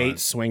out of the gate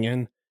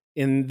swinging.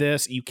 In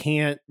this, you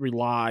can't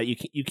rely.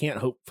 You can't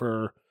hope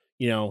for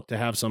to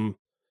have some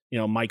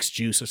Mike's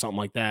Juice or something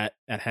like that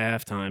at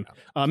halftime.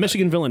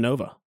 Michigan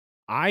Villanova.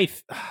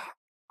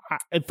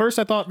 At first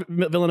I thought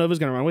Villanova was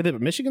going to run with it,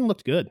 but Michigan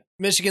looked good.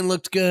 I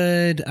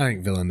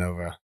think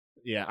Villanova.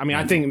 Yeah, I mean,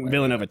 I think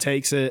Villanova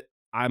takes it.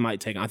 I might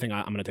take. I think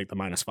I'm going to take the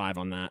 -5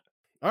 on that.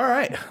 All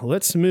right,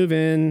 let's move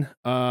in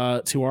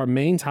to our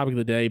main topic of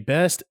the day: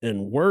 best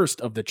and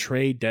worst of the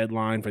trade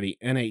deadline for the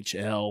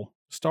NHL.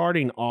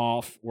 Starting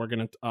off, we're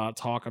going to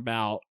talk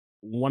about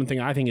one thing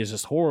I think is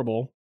just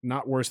horrible,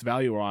 not worst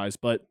value-wise,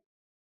 but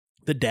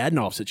the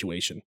Dadonov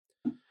situation.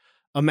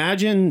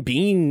 Imagine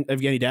being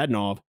Evgeny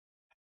Dadonov.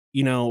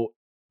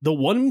 The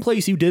one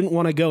place you didn't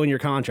want to go in your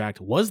contract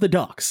was the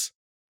Ducks.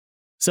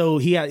 So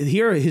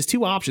here are his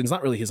 2 options,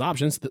 not really his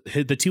options,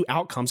 the 2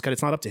 outcomes, because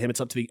it's not up to him, it's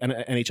up to the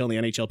NHL and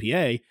the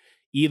NHLPA.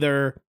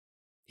 Either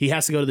he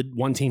has to go to the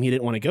one team he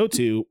didn't want to go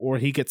to, or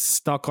he gets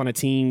stuck on a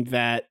team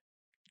that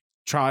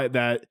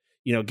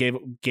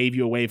gave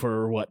you away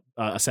for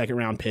a second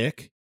round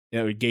pick.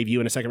 Gave you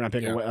in a second round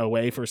pick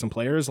away for some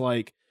players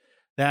like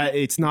that.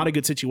 It's not a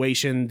good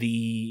situation.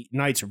 The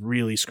Knights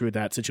really screwed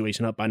that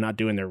situation up by not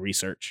doing their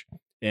research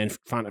and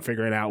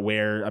figuring out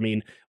where. I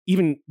mean,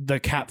 even the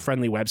cap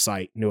friendly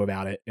website knew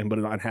about it and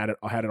had it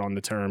on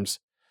the terms.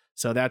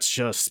 So that's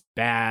just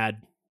bad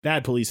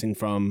policing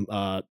from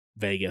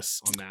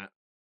Vegas on that.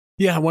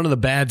 Yeah, one of the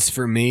bads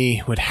for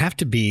me would have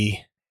to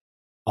be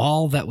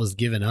all that was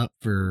given up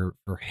for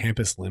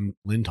Hampus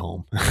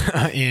Lindholm,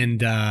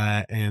 and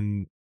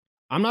I'm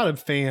not a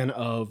fan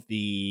of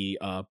the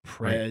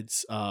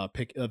Preds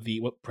pick of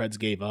what Preds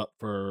gave up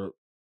for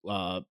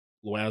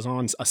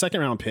Loazon, a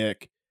second round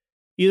pick.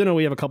 Even though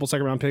we have a couple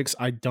second round picks,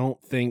 I don't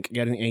think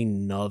getting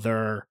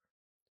another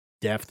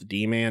depth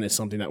D-man is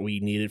something that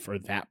we needed for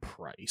that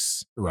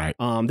price. Right.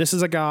 This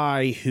is a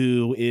guy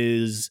who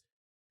is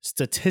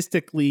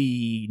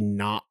statistically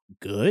not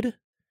good,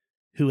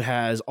 who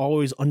has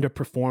always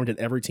underperformed at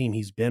every team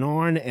he's been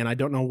on, and I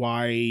don't know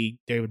why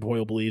David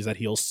Boyle believes that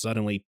he'll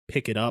suddenly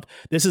pick it up.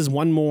 This is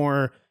one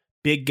more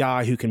big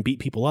guy who can beat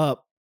people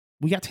up.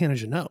 We got Tanner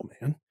Jeannot,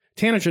 man.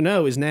 Tanner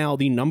Jeannot is now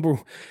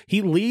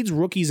he leads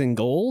rookies in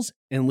goals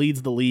and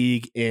leads the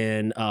league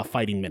in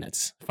fighting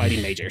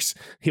majors.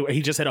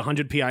 He just hit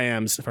 100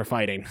 PIMs for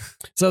fighting.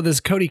 So this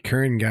Cody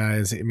Curran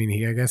guys, I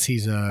mean, I guess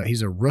he's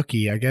a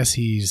rookie. I guess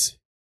he's,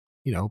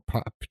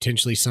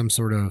 potentially some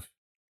sort of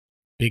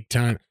big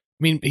time.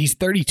 I mean, he's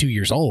 32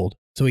 years old,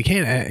 so he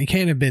can't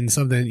have been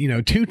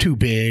something, too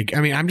big.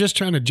 I mean, I'm just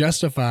trying to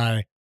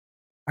justify.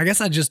 I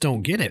guess I just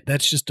don't get it.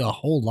 That's just a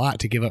whole lot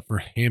to give up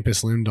for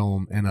Hampus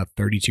Lindholm and a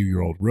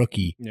 32-year-old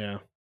rookie. Yeah.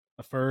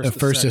 A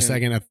first, a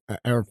second,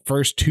 or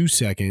first 2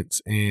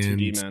 seconds,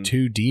 and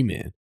 2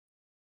 D-men.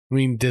 I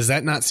mean, does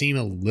that not seem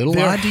a little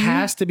there odd to you? There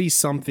has to be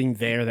something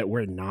there that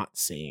we're not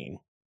seeing.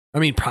 I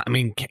mean,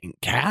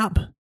 Cap,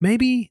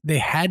 maybe they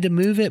had to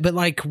move it, but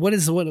like, what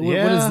is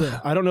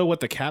the? I don't know what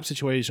the cap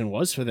situation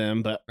was for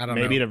them, but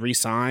maybe to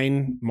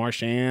re-sign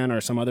Marchand or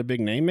some other big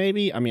name,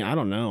 maybe. I mean, I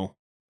don't know.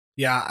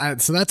 Yeah,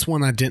 so that's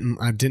one I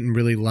didn't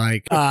really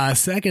like.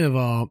 Second of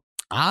all,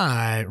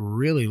 I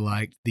really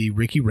liked the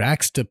Ricky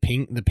Rax to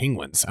the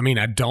Penguins. I mean,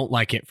 I don't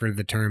like it for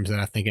the terms that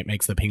I think it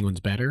makes the Penguins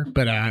better,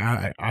 but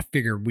I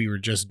figure we were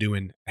just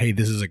doing, hey,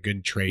 this is a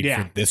good trade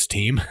for this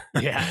team.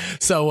 Yeah.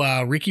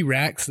 So Ricky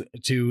Rax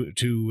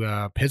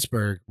to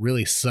Pittsburgh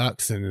really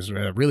sucks and is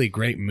a really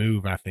great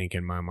move, I think,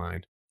 in my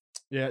mind.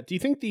 Yeah. Do you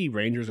think the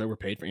Rangers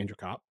overpaid for Andrew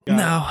Copp?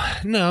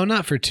 No,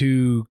 not for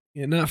two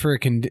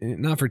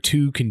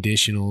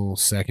conditional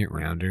second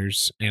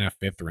rounders and a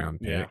 5th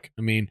round pick. Yeah.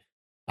 I mean,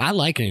 I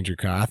like Andrew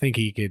Copp. I think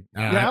he could.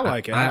 I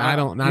like it.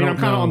 I'm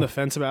kind of on the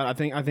fence about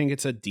it. I think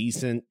it's a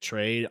decent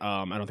trade.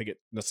 I don't think it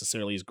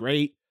necessarily is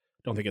great.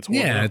 Don't think it's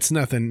horrible. Yeah, it's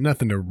nothing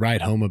to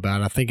write home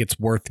about. I think it's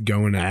worth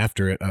going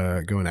after it.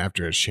 Going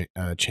after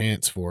a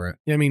chance for it.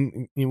 I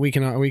mean, we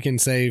can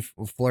say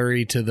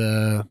Fleury to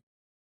the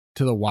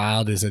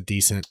Wild is a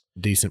decent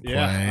play.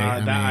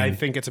 I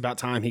think it's about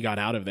time he got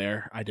out of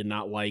there. I did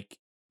not like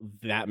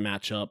that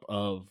matchup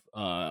of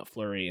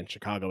Fleury and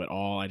Chicago at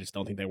all. I just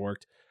don't think they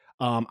worked.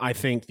 I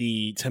think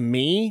to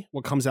me,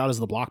 what comes out as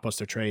the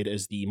blockbuster trade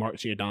is the Mark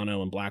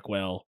Giordano and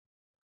Blackwell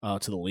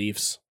to the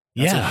Leafs.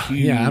 That's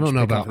I don't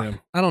know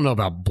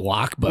about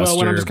blockbuster. Well,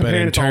 when I'm just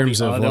comparing but in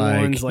terms of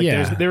ones,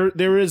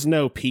 there is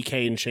no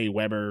PK and Shea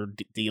Weber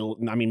deal.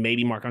 I mean,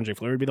 maybe Marc-Andre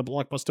Fleury would be the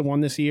blockbuster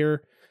one this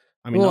year.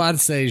 I mean, I'd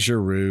say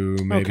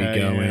Giroux maybe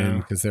in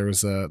because there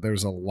was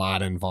a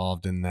lot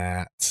involved in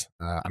that.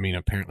 I mean,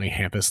 apparently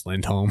Hampus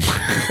Lindholm,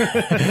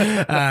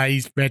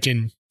 he's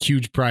fetching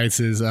huge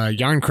prices.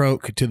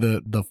 Järnkrok to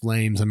the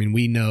Flames. I mean,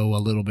 we know a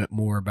little bit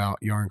more about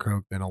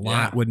Järnkrok than a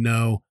lot would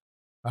know.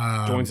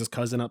 Joins his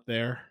cousin up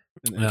there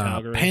in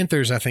Calgary.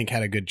 Panthers, I think,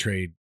 had a good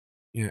trade.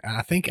 You know,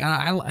 I think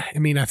I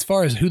mean, as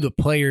far as who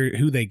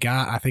they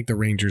got, I think the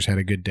Rangers had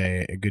a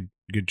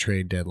good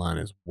trade deadline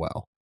as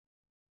well.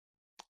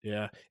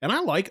 Yeah, and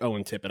I like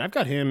Owen Tippett. I've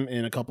got him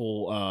in a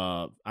couple.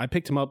 I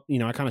picked him up. You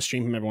know, I kind of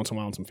stream him every once in a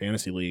while in some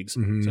fantasy leagues.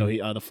 Mm-hmm.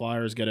 So the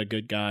Flyers get a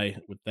good guy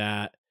with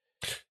that.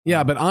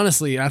 Yeah, but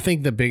honestly, I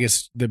think the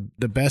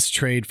best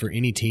trade for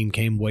any team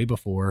came way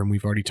before, and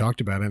we've already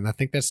talked about it. And I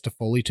think that's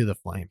Toffoli to the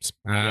Flames.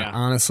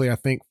 Honestly, I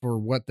think for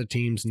what the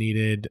teams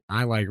needed,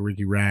 I like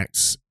Ricky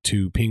Rax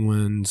to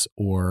Penguins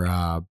or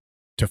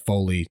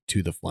Toffoli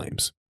to the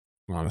Flames.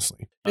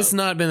 Honestly, it's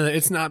not been a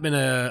it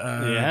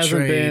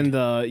hasn't been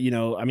the, you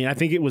know, I mean, I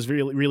think it was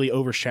really, really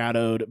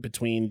overshadowed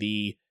between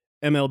the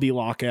MLB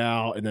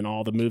lockout and then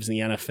all the moves in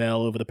the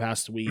NFL over the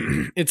past week.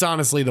 It's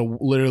honestly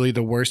literally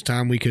the worst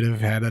time we could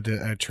have had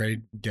a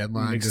trade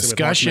deadline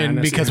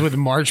discussion because with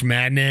March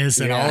Madness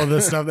and all of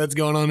the stuff that's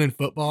going on in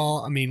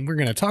football. I mean, we're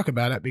going to talk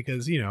about it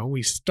because, you know,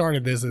 we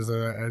started this as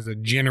a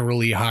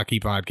generally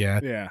hockey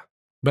podcast. Yeah.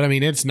 But I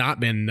mean, it's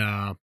not been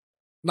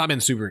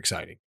super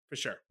exciting. For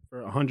sure.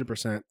 For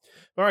 100%.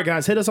 All right,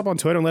 guys, hit us up on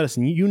Twitter and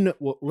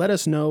let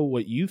us know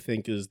what you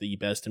think is the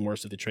best and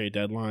worst of the trade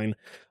deadline.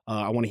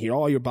 I want to hear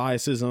all your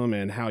biasism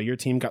and how your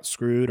team got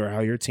screwed or how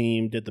your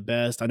team did the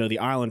best. I know the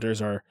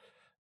Islanders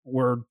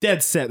were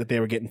dead set that they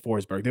were getting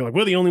Forsberg. They're like,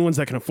 we're the only ones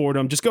that can afford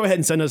them. Just go ahead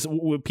and send us.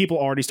 People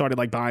already started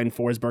like buying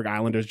Forsberg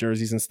Islanders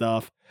jerseys and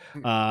stuff.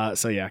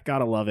 So yeah,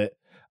 gotta love it.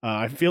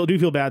 I do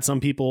feel bad. Some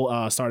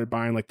people started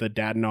buying like the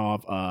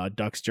Dadonov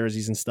Ducks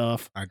jerseys and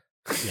stuff.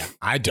 Yeah,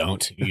 I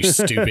don't, you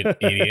stupid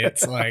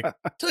idiots. Like,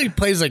 until he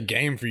plays a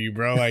game for you,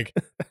 bro. Like,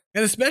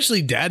 and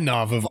especially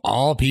Dadonov of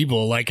all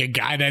people, like a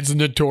guy that's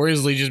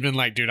notoriously just been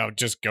like, dude, I'll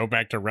just go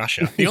back to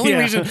Russia. The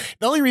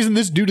only reason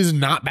this dude is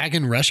not back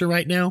in Russia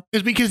right now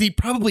is because he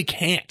probably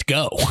can't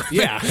go.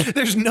 Yeah,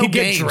 there's no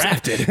games.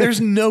 Drafted. There's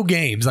no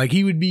games. Like,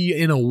 he would be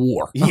in a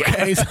war.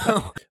 Okay,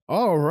 so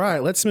all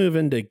right, let's move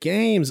into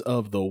games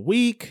of the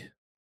week.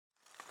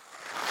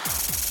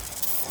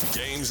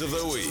 Games of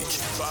the week.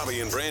 Bobby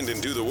and Brandon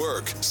do the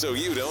work, so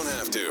you don't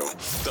have to.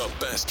 The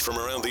best from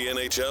around the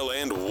NHL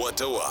and what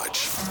to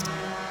watch.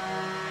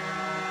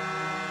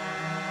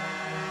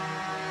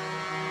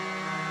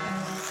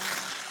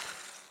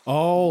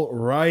 All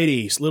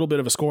righty. A little bit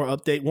of a score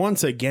update.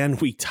 Once again,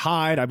 we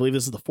tied. I believe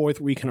this is the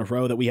 4th week in a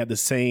row that we had the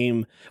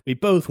same. We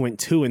both went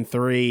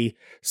 2-3.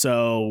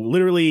 So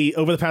literally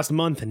over the past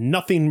month,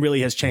 nothing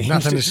really has changed.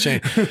 Nothing has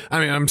changed.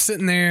 I mean, I'm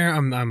sitting there.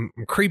 I'm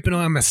creeping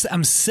on.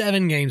 I'm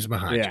 7 games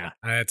behind. Yeah,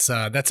 that's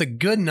a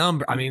good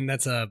number. I mean,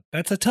 that's a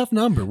tough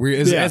number. We're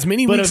as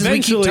many weeks as we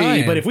keep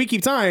tying. But if we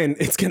keep tying,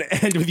 it's going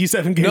to end with you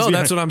 7 games. No, behind.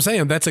 that's what I'm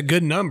saying. That's a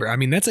good number. I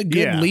mean, that's a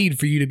good lead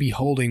for you to be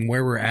holding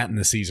where we're at in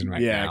the season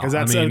right now. Yeah, because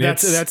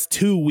that's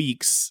 2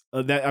 weeks.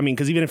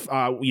 Because even if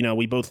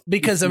we both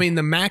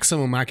the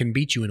maximum I can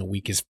beat you in a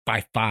week is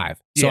by 5.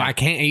 So I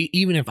can't,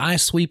 even if I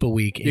sweep a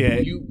week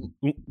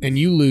and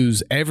you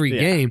lose every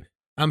game,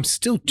 I'm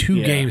still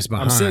two games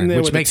behind. I'm sitting there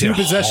which with makes a it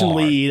 2-possession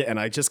hard. lead, and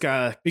I just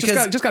gotta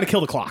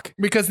kill the clock.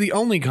 Because the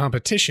only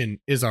competition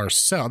is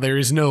ourselves. There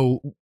is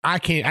no. I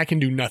can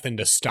do nothing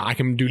to stop. I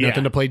can do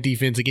nothing to play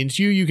defense against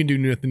you. You can do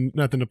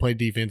nothing to play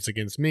defense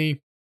against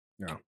me.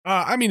 No.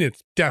 I mean,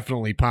 it's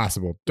definitely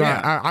possible.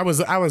 Yeah. I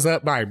was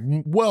up by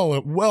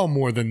well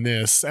more than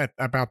this at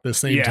about the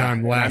same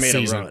time last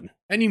season.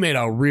 And you made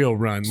a real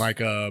run,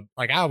 like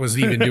I was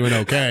even doing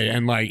okay,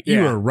 and like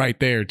you were right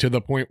there to the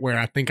point where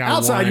I think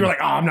outside won. you were like,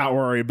 oh, I'm not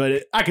worried,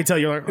 but I could tell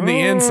you're like, The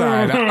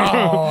inside,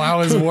 I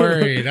was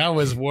worried. I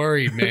was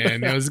worried,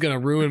 man. It was gonna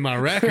ruin my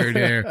record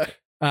here.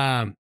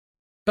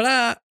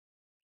 But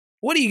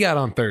what do you got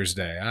on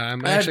Thursday?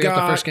 I'm actually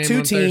got the first game two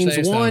on teams.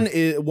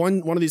 Thursday,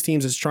 One of these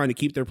teams is trying to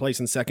keep their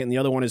place in second, and the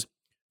other one is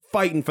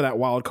fighting for that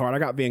wild card. I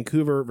got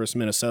Vancouver versus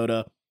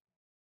Minnesota.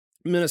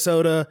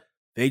 Minnesota,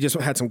 they just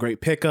had some great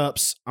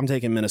pickups. I'm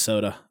taking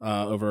Minnesota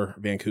over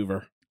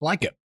Vancouver.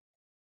 Like it.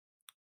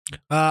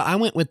 I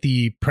went with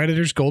the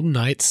Predators Golden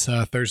Knights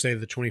Thursday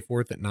the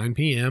 24th at 9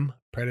 p.m.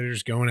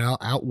 Predators going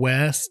out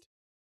west.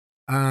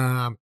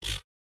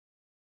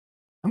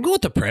 I'm going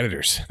with the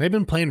Predators. They've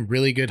been playing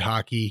really good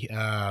hockey.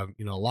 A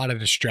lot of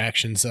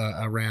distractions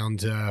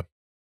around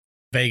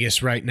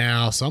Vegas right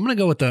now, so I'm going to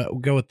go with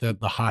the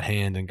hot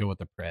hand and go with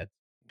the Preds.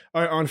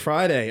 All right, on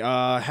Friday,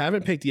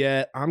 haven't picked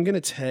yet. I'm going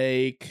to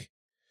take.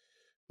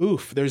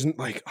 There's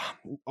like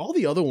all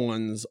the other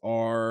ones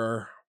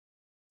are.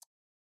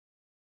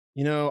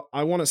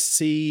 I want to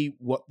see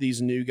what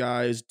these new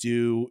guys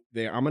do.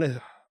 I'm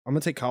gonna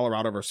take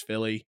Colorado versus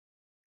Philly.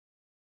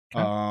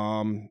 Okay.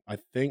 I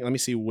think, let me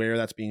see where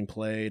that's being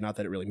played. Not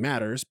that it really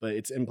matters, but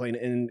it's playing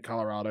in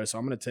Colorado. So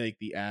I'm going to take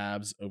the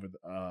Avs over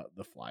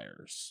the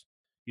Flyers.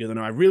 Even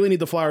though I really need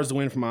the Flyers to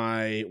win for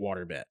my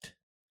water bet.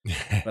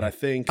 But I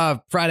think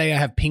Friday I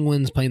have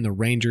Penguins playing the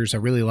Rangers. I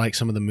really like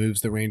some of the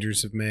moves the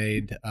Rangers have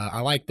made.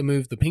 I like the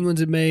move the Penguins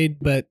have made,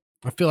 but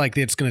I feel like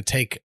it's going to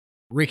take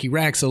Ricky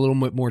Rax a little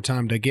bit more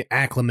time to get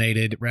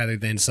acclimated rather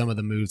than some of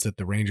the moves that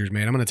the Rangers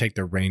made. I'm going to take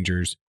the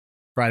Rangers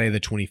Friday the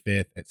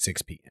 25th at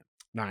 6 p.m.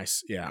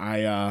 Nice. Yeah,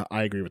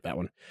 I agree with that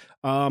one.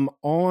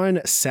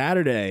 On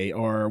Saturday,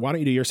 or why don't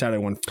you do your Saturday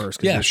one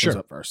first? Yeah, sure.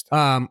 Up first.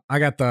 I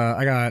got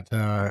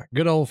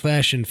good old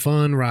fashioned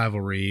fun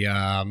rivalry.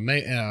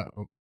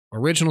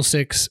 Original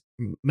Six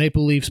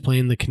Maple Leafs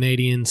playing the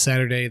Canadiens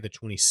Saturday the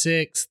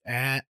 26th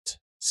at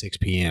 6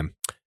 p.m.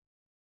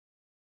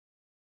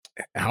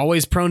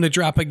 Always prone to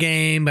drop a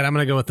game, but I'm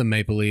going to go with the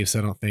Maple Leafs.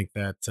 I don't think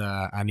that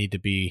I need to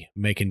be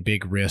making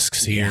big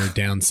risks here,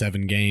 down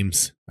 7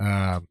 games.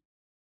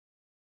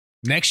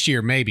 Next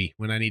year, maybe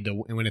when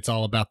it's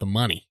all about the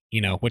money,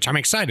 which I'm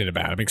excited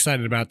about. I'm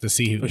excited about to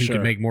see who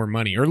can make more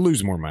money or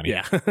lose more money.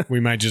 Yeah,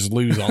 we might just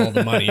lose all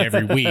the money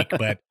every week,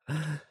 but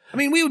I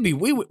mean, we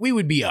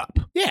would be up.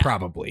 Yeah,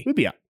 probably we'd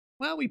be up.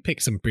 Well, we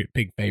pick some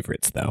big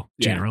favorites though,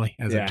 generally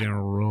as a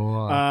general rule.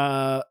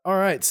 All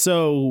right.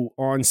 So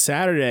on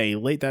Saturday,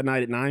 late that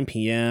night at 9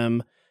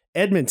 p.m.,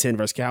 Edmonton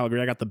versus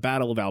Calgary. I got the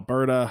Battle of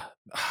Alberta.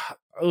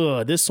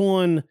 This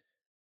one.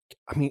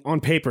 I mean,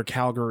 on paper,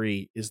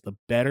 Calgary is the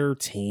better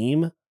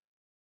team.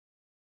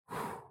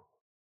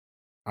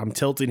 I'm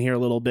tilting here a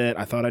little bit.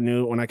 I thought I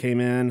knew it when I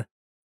came in.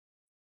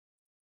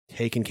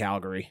 Taking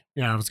Calgary.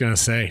 Yeah, I was going to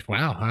say,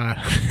 wow.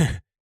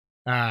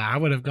 I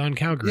would have gone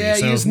Calgary. Yeah,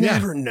 so, you just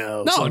never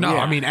know. No.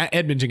 I mean,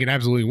 Edmonton can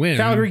absolutely win.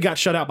 Calgary got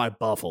shut out by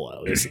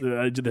Buffalo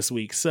this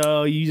week.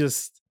 So you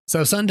just...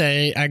 So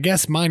Sunday, I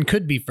guess mine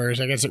could be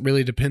first. I guess it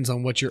really depends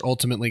on what you're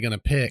ultimately going to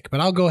pick. But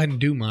I'll go ahead and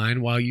do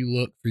mine while you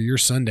look for your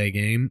Sunday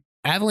game.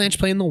 Avalanche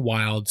playing the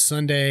Wild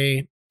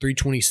Sunday,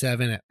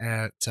 3:27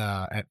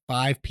 at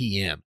 5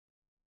 p.m.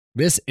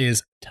 This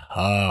is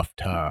tough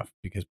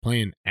because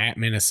playing at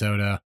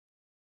Minnesota,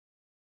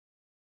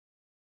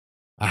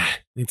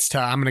 it's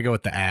tough. I'm gonna go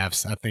with the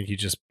Avs. I think you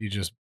just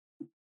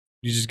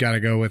got to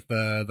go with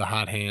the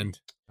hot hand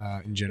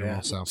in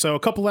general. Yeah. So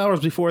a couple hours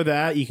before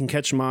that, you can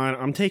catch mine.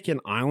 I'm taking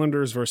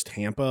Islanders versus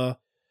Tampa,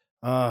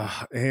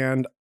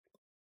 and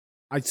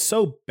I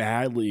so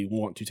badly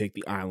want to take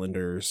the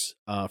Islanders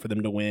for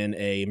them to win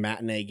a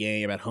matinee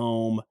game at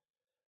home.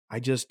 I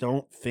just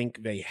don't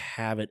think they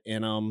have it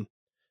in them.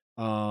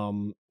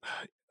 Even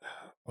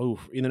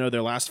though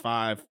their last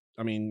 5,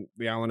 I mean,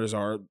 the Islanders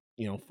are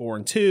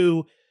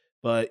 4-2,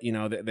 but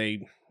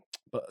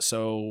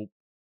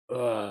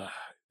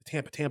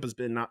Tampa's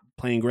been not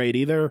playing great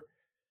either.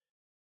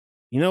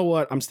 You know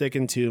what? I'm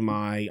taking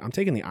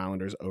the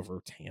Islanders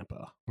over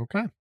Tampa.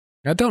 Okay.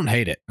 I don't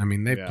hate it. I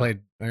mean, they've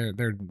played.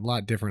 They're a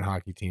lot different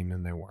hockey team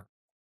than they were.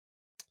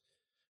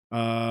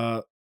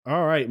 All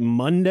right,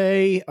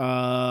 Monday.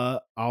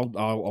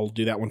 I'll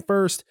do that one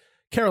first.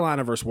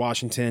 Carolina versus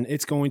Washington.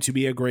 It's going to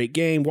be a great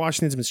game.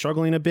 Washington's been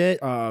struggling a bit.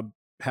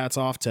 Hats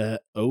off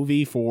to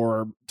Ovi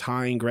for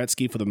tying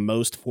Gretzky for the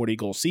most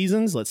 40-goal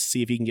seasons. Let's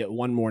see if he can get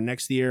one more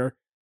next year.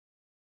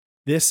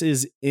 This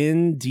is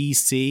in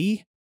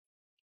DC.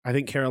 I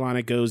think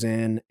Carolina goes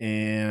in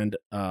and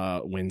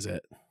wins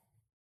it.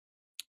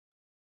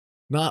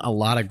 Not a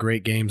lot of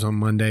great games on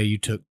Monday. You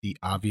took the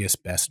obvious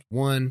best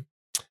one.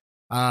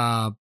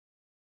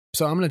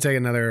 So I'm going to take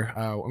another.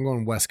 I'm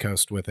going West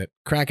Coast with it.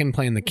 Kraken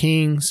playing the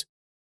Kings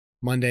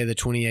Monday the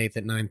 28th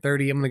at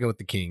 9:30. I'm going to go with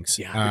the Kings.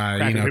 Yeah,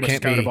 Kraken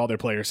can't be of all their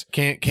players.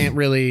 Can't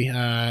really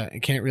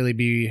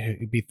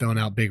be throwing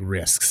out big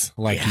risks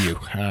like you.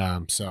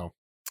 So.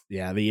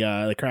 Yeah,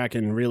 the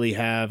Kraken really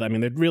have. I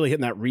mean, they're really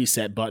hitting that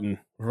reset button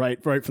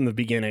right from the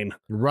beginning,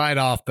 right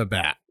off the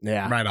bat.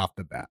 Yeah, right off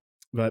the bat.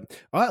 But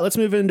all right, let's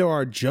move into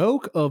our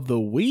joke of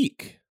the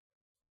week.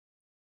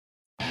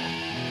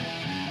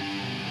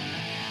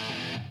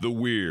 The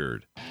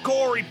weird.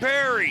 Corey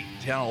Perry.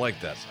 See, I don't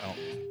like that.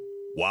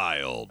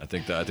 Wild. I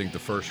think the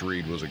first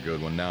read was a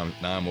good one. Now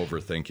I'm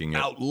overthinking it.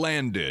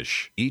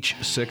 Outlandish. Each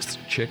sixth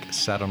chick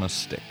sat on a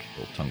stick.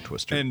 Little tongue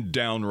twister. And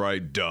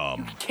downright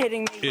dumb. You're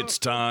kidding me. It's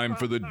time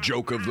for the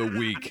joke of the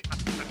week.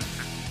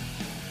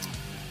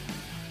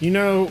 You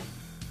know,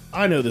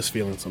 I know this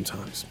feeling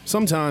sometimes.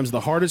 Sometimes the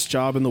hardest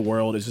job in the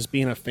world is just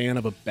being a fan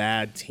of a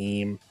bad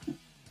team.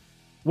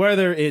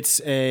 Whether it's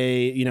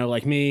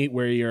like me,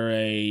 where you're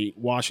a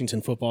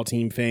Washington football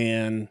team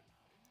fan,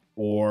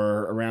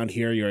 or around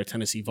here you're a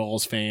Tennessee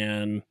Vols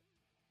fan,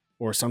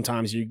 or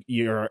sometimes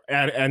you're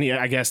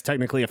I guess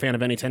technically a fan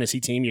of any Tennessee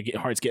team. Your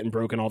heart's getting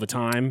broken all the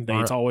time.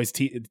 It'll always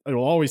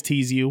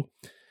tease you.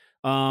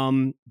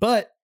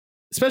 But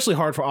especially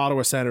hard for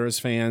Ottawa Senators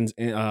fans.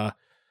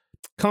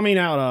 Coming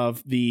out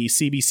of the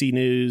CBC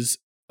News,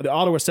 the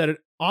Ottawa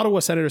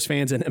Senators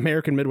fans in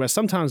American Midwest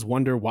sometimes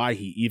wonder why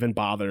he even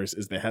bothers,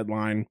 is the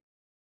headline.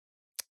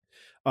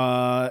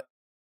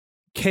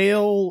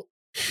 Cale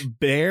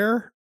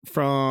Bear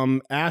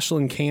from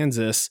Ashland,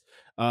 Kansas,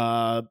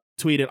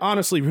 tweeted,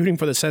 honestly, rooting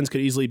for the Sens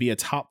could easily be a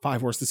top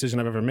 5 worst decision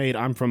I've ever made.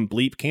 I'm from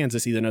Bleep,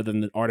 Kansas, even though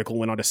the article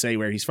went on to say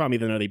where he's from,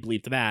 even though they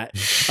bleeped that.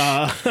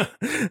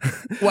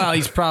 Well,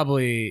 he's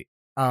probably...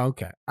 Oh,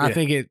 okay. I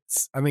think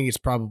it's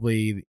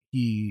probably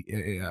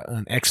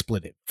an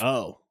expletive.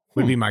 Oh.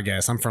 Would be my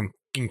guess. I'm from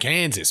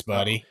Kansas,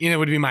 buddy.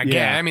 Would be my guess.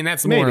 Yeah, I mean,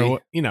 that's maybe. more,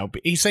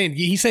 he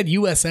said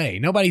USA.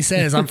 Nobody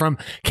says I'm from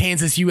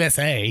Kansas,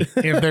 USA.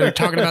 If they're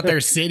talking about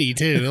their city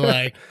too.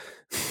 Like,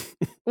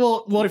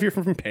 well, what if you're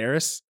from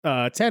Paris,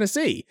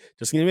 Tennessee?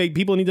 Just gonna make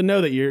people need to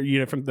know that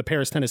you're from the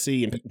Paris,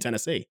 Tennessee, and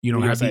Tennessee. You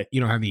don't have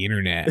the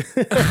internet.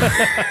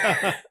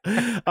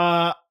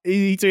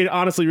 He tweeted,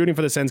 honestly, rooting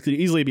for the Sens could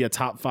easily be a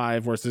top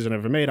 5 worst decision I've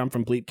ever made. I'm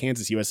from Bleep,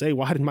 Kansas, USA.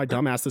 Why did my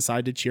dumbass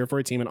decide to cheer for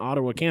a team in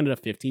Ottawa, Canada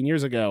 15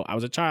 years ago? I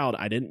was a child.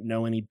 I didn't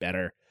know any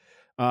better.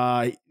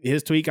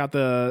 His tweet got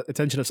the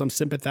attention of some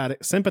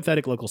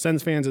sympathetic local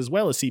Sens fans, as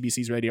well as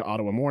CBC's Radio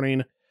Ottawa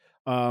Morning.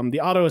 The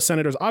Ottawa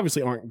Senators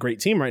obviously aren't a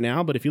great team right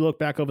now, but if you look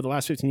back over the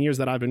last 15 years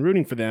that I've been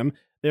rooting for them,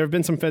 there have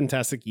been some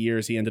fantastic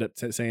years. He ended up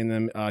saying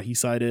them. He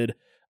cited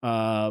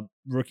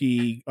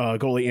rookie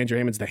goalie Andrew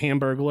Hammond's The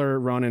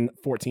Hamburglar run in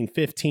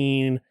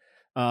 14-15,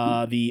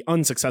 the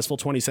unsuccessful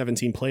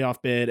 2017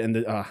 playoff bid, and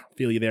the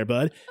feel you there,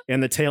 bud,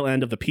 and the tail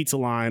end of the pizza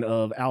line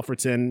of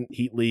Alfredson,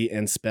 Heatley,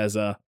 and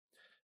Spezza.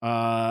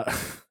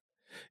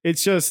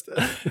 It's just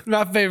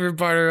my favorite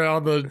part are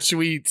all the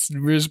tweets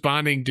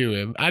responding to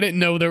him. I didn't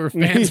know there were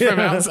fans from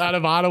outside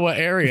of Ottawa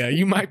area.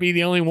 You might be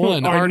the only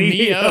one.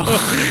 Arneo.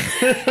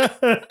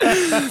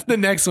 The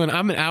next one,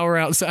 I'm an hour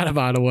outside of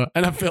Ottawa,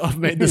 and I feel I've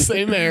made the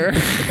same error.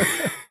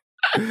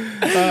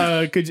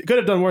 Could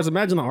have done worse.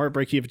 Imagine the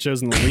heartbreak you've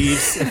chosen the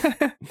Leafs.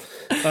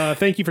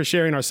 Thank you for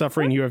sharing our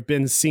suffering. You have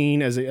been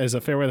seen as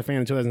a fair weather fan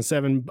in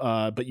 2007,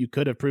 but you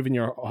could have proven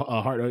your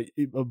heart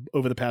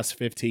over the past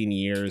 15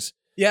 years.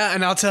 Yeah,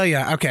 and I'll tell you.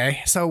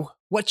 Okay, so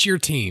what's your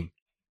team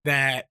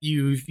that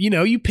you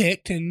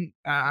picked? And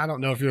I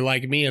don't know if you're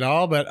like me at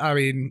all, but I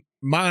mean,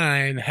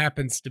 mine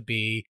happens to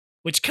be,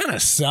 which kind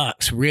of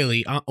sucks,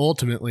 really,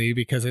 ultimately,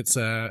 because it's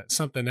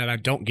something that I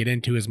don't get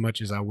into as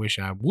much as I wish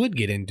I would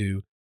get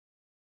into.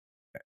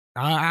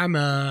 I'm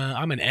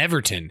an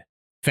Everton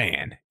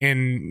fan,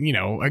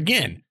 and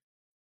again,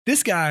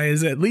 this guy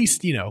is at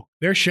least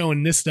they're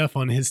showing this stuff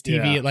on his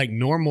TV at like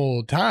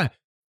normal time.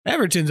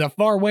 Everton's a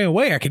far way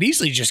away. I could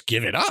easily just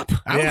give it up.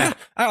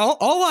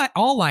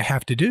 All I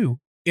have to do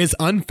is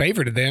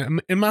unfavored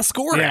them in my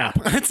score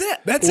app. That's it.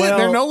 That's it.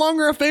 They're no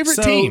longer a favorite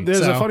team.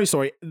 There's a funny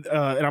story, and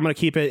I'm going to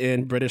keep it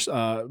in British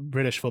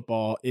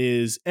football.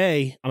 I'm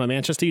a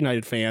Manchester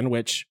United fan,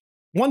 which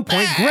 1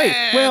 point, great.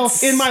 Well,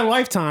 in my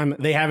lifetime,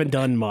 they haven't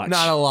done much.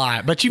 Not a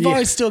lot, but you've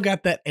always still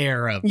got that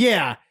air of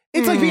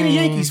It's like being a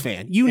Yankees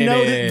fan.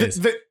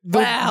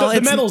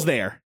 The medal's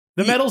there.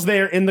 The medal's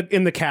there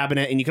in the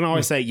cabinet, and you can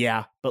always say,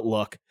 "Yeah, but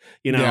look,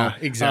 Yeah,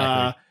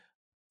 exactly.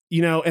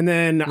 And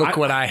then look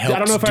what I helped. I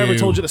don't know if I ever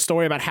told you the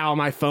story about how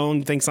my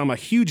phone thinks I'm a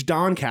huge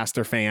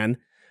Doncaster fan.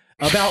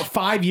 About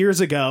 5 years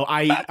ago,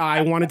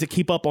 I wanted to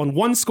keep up on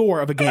one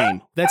score of a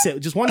game. That's it,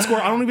 just one score.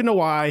 I don't even know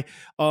why.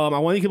 I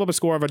wanted to keep up a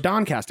score of a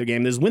Doncaster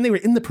game. This is when they were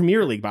in the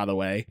Premier League, by the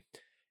way.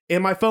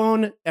 And my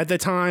phone at the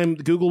time,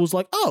 Google was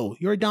like, "Oh,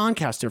 you're a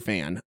Doncaster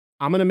fan.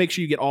 I'm going to make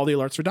sure you get all the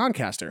alerts for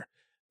Doncaster."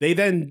 They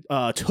then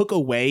took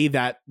away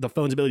the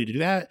phone's ability to do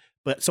that.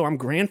 But so I'm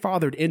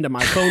grandfathered into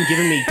my phone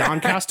giving me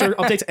Doncaster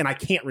updates, and I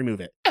can't remove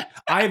it.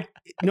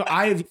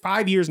 I have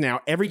 5 years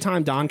now. Every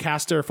time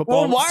Doncaster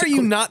football. Well, why are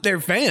you not their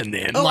fan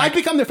then? Oh, I've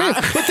become their fan,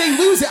 but they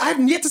lose it. I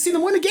haven't yet to see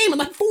them win a game in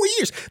like 4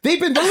 years. They've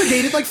been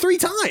relegated like 3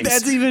 times.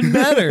 That's even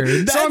better.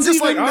 That's so I'm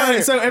just like, even all right.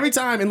 better. So every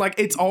time, and like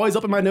it's always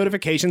up in my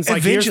notifications. Like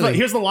Eventually.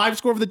 here's the live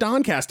score of the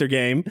Doncaster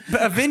game.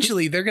 But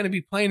eventually, they're going to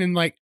be playing in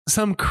like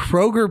some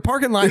Kroger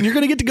parking lot, and you're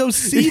going to get to go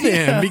see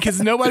them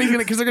because nobody's going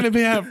to, because they're going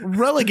to be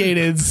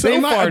relegated so They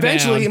might far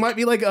eventually. down. It might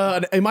be like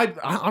it might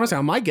honestly.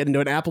 I might get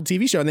into an Apple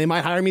TV show, and they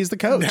might hire me as the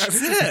coach. That's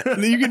it.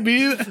 You could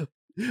be. But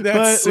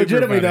That's super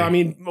legitimately, funny. though, I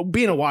mean,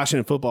 being a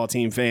Washington football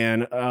team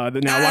fan, now watching the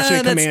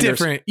that's Commanders.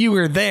 different. You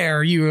were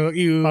there.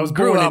 You I was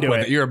grew born up into with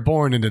it. it. You were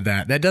born into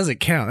that. That doesn't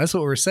count. That's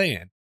what we're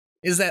saying.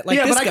 Is that like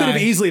yeah, this but I could have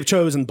guy- easily have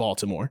chosen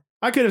Baltimore.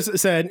 I could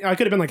have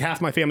been like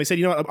half my family said,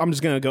 you know what, I'm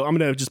going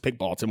to just pick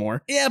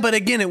Baltimore. Yeah, but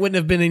again, it wouldn't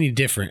have been any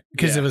different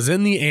because Yeah. it was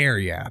in the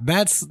area.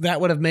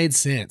 That would have made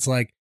sense.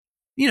 Like,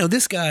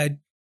 this guy,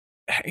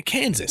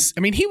 Kansas. I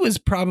mean, he was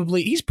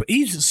probably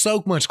he's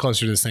so much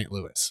closer to St.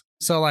 Louis.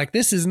 So like,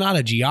 this is not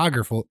a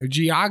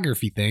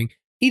geography thing.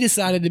 He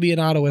decided to be an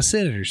Ottawa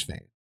Senators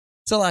fan.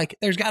 So like,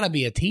 there's got to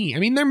be a team. I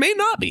mean, there may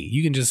not be.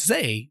 You can just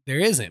say there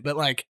isn't. But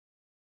like,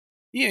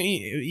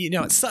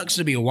 it sucks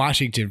to be a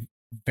Washington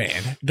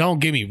fan. Don't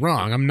get me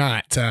wrong. I'm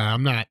not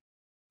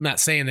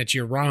saying that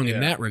you're wrong in Yeah.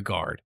 that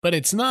regard. But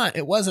it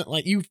wasn't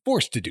like you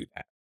forced to do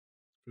that.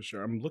 For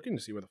sure. I'm looking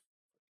to see where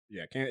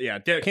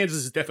Kansas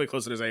is definitely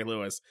closer to St.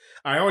 Louis.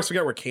 I always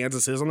forget where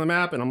Kansas is on the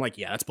map, and I'm like,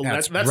 yeah, that's near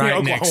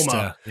right next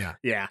Oklahoma. to,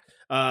 yeah.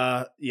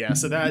 Yeah.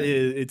 So that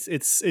is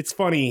it's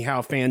funny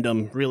how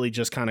fandom really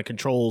just kind of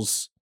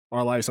controls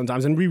our lives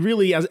sometimes, and we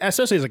really,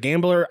 especially as a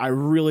gambler, I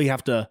really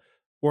have to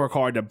work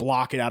hard to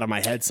block it out of my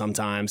head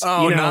sometimes.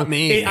 Oh, not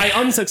me. I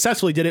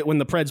unsuccessfully did it when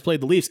the Preds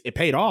played the Leafs. It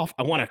paid off.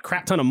 I won a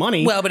crap ton of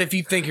money. Well, but if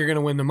you think you're going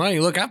to win the money,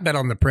 look, I've bet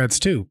on the Preds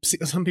too. See,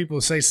 some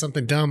people say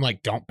something dumb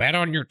like, don't bet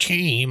on your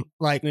team.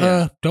 Like,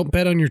 Yeah. don't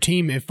bet on your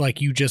team if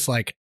like you just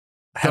like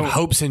have Don't-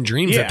 hopes and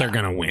dreams Yeah. that they're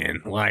going to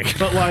win. Like,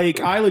 But like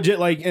I legit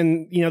like,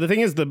 and the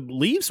thing is, the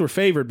Leafs were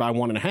favored by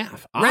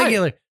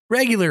 1.5.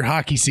 regular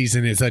hockey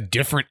season is a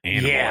different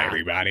animal, Yeah.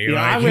 everybody. Yeah,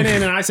 I Like- went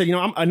in and I said,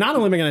 I'm not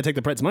only am I going to take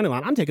the Preds money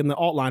line, I'm taking the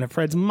alt line of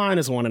Preds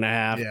minus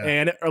 1.5, Yeah.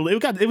 and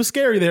it was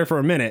scary there for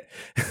a minute,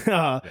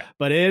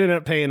 but it ended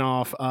up paying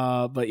off.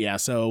 But yeah,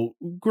 so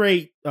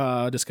great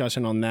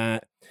discussion on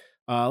that.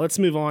 Let's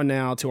move on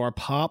now to our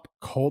pop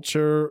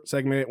culture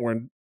segment.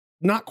 We're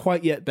not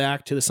quite yet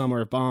back to the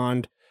summer of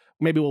Bond.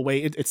 Maybe we'll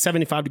wait. It's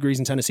 75 degrees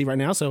in Tennessee right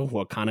now, so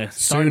we'll kind of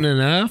soon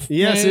enough.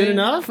 Yeah, soon man.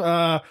 enough.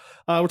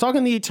 We're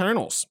talking the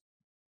Eternals.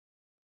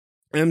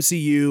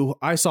 MCU.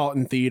 I saw it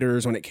in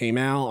theaters when it came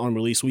out on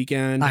release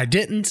weekend. I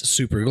didn't.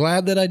 Super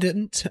glad that I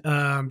didn't.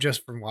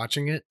 Just from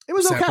watching it. It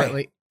was okay.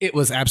 separately. It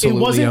was It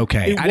absolutely wasn't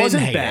okay. It I didn't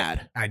wasn't hate bad.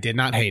 It. I did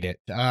not hate it.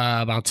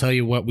 I'll tell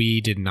you what we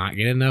did not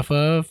get enough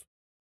of.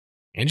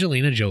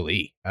 Angelina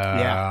Jolie.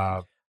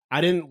 Yeah.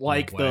 I didn't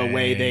like the way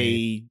way.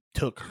 they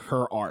took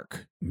her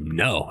arc.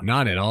 No,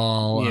 not at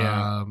all.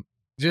 Yeah.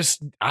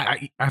 Just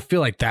I feel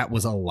like that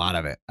was a lot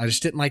of it. I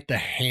just didn't like the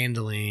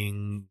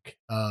handling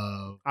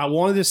of. I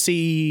would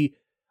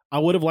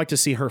have liked to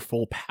see her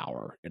full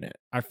power in it.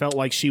 I felt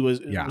like she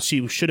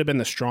should have been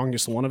the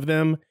strongest one of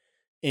them.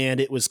 And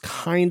it was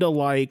kind of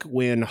like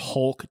when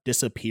Hulk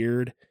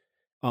disappeared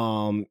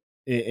in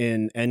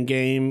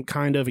Endgame,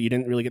 kind of. You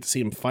didn't really get to see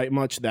him fight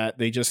much. That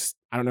they just,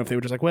 I don't know if they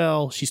were just like,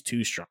 well, she's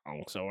too strong,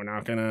 so we're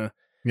not gonna.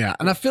 Yeah,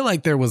 and I feel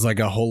like there was like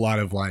a whole lot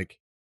of like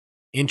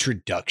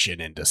introduction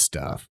into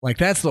stuff. Like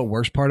that's the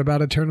worst part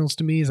about Eternals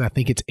to me is I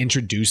think it's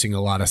introducing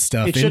a lot of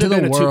stuff It should into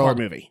have the been a 2-part world.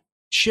 movie.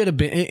 Should have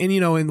been,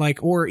 and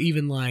like, or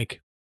even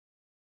like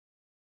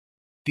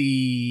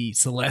the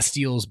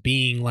Celestials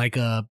being like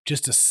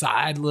just a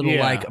side little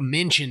Yeah. like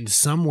mentioned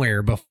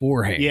somewhere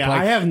beforehand. Yeah,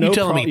 like, I have no you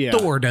telling prob- me yeah.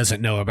 Thor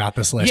doesn't know about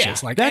the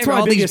Celestials. Yeah, Like that's every- my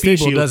all these biggest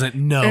people issue. doesn't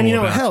know. And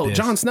about hell, this.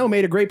 Jon Snow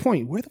made a great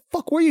point. Where the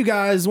fuck were you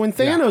guys when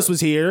Thanos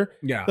was here?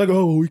 Yeah. Like,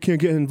 oh, we can't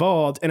get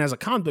involved. And as a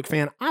comic book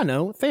fan, I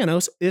know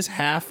Thanos is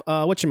half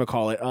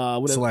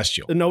whatchamacallit.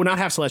 Celestial. No, not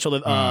half Celestial.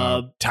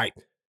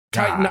 Titan.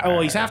 Titan.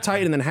 Oh, he's half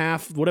Titan and then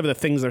half whatever the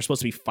things they're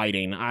supposed to be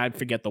fighting. I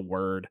forget the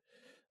word.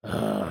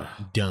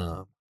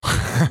 Dumb.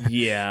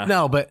 Yeah.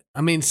 No, but I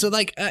mean, so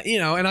like,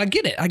 and I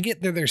get it. I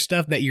get that there's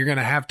stuff that you're going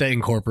to have to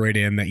incorporate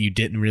in that you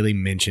didn't really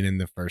mention in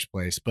the first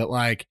place. But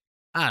like,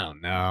 I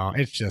don't know.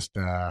 It's just,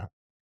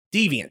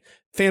 Deviant.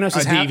 Thanos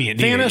is half deviant,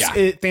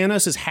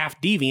 Thanos is half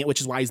deviant,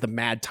 which is why he's the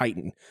Mad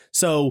Titan.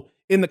 So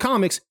in the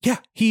comics, yeah,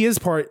 he is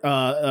part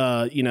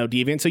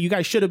deviant. So you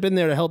guys should have been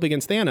there to help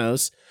against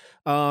Thanos.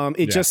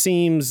 It just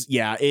seems,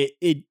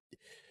 it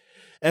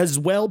as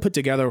well put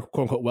together,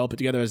 quote unquote, well put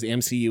together as the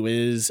MCU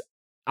is.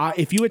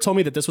 If you had told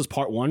me that this was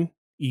part 1,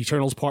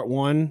 Eternals part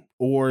 1,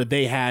 or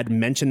they had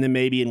mentioned them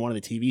maybe in one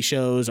of the TV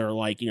shows or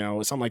like,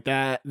 something like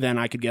that, then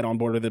I could get on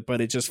board with it.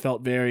 But it just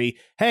felt very,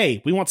 hey,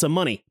 we want some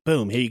money.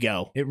 Boom, here you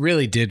go. it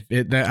really did.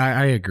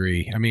 I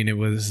agree. I mean, it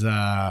was,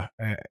 I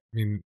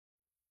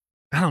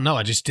don't know.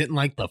 I just didn't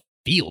like the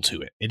feel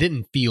to it. It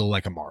didn't feel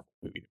like a Marvel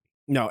movie.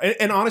 No,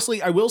 and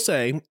honestly, I will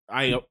say,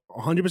 I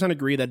 100%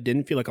 agree that it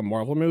didn't feel like a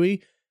Marvel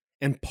movie.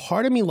 And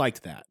part of me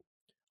liked that.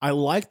 I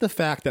like the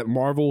fact that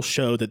Marvel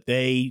showed that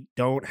they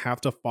don't have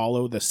to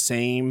follow the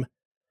same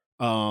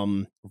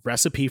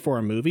recipe for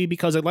a movie,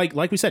 because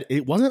like we said,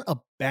 it wasn't a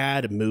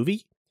bad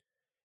movie.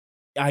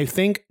 I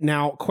think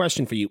now,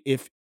 question for you: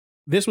 if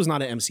this was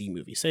not an MCU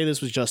movie, say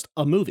this was just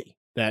a movie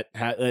that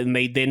had, and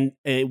they then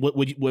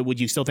would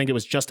you still think it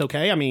was just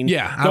okay? I mean,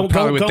 yeah, I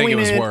probably would think it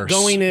was worse.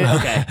 Going in,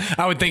 okay,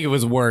 I would think it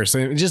was worse.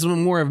 It just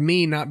more of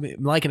me not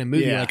liking a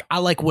movie. Yeah. Like I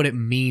like what it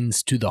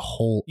means to the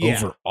whole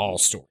overall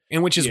story,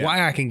 and which is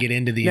why I can get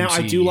into the. Now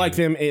MCU. I do like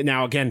them.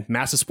 Now again,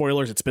 massive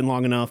spoilers. It's been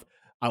long enough.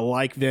 I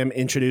like them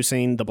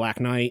introducing the Black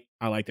Knight.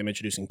 I like them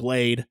introducing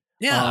Blade.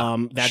 Yeah,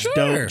 that's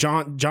sure.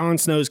 dope. Jon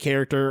Snow's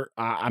character.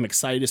 I'm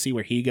excited to see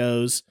where he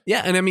goes.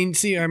 Yeah, and I mean,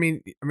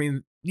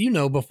 you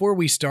know, before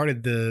we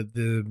started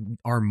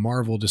our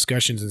Marvel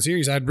discussions and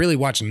series, I'd really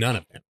watched none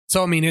of them.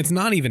 So I mean, it's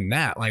not even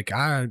that. Like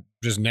I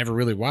just never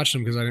really watched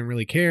them because I didn't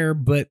really care.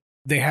 But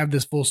they have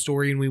this full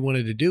story, and we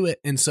wanted to do it,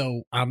 and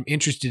so I'm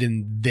interested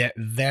in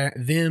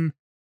them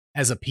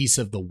as a piece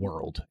of the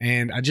world.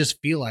 And I just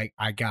feel like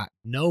I got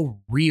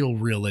no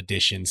real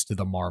additions to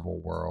the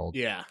Marvel world.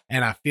 Yeah,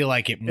 and I feel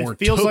like it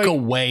feels took like,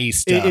 away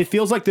stuff. It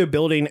feels like they're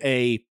building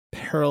a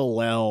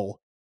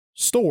parallel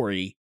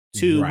story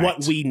to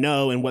what we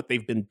know and what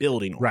they've been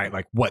building on. Right,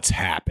 like what's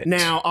happened.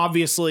 Now,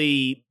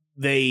 obviously,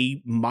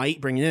 they might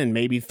bring in,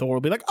 maybe Thor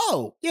will be like,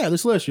 oh, yeah, the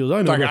Celestials,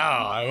 I know. Like,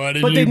 why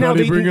did but you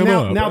bring him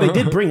up? Now they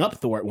did bring up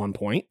Thor at one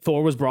point.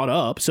 Thor was brought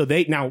up. So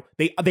they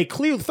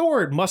clearly,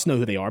 Thor must know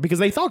who they are because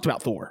they talked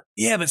about Thor.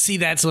 Yeah, but see,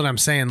 that's what I'm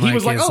saying. He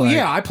was like, oh,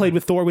 yeah, I played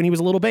with Thor when he was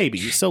a little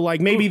baby. So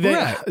like maybe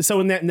that, so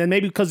in that, and then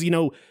maybe because, you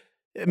know,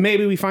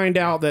 maybe we find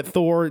out that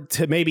Thor,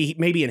 to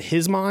maybe in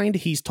his mind,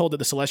 he's told that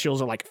the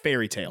Celestials are like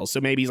fairy tales. So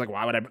maybe he's like,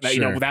 why would I? Sure.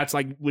 You know, that's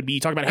like would be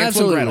talking about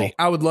Hansel and Gretel.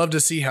 I would love to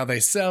see how they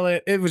sell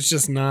it. It was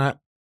just not.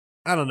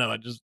 I don't know.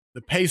 It just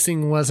the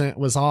pacing was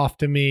off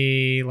to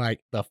me.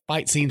 Like the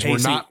fight scenes were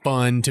not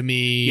fun to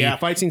me. Yeah,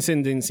 fight scenes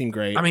didn't seem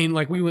great. I mean,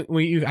 like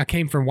I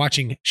came from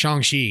watching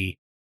Shang-Chi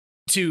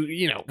to,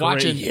 you know,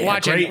 watching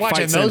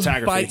those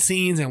fight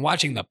scenes and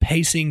watching the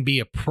pacing be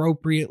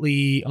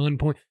appropriately on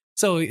point.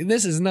 So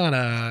this is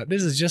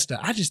just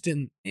I just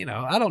didn't, you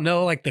know, I don't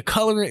know, like the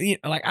color, you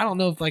know, like I don't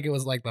know if like it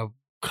was like the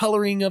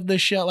coloring of the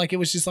show, like it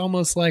was just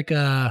almost like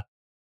I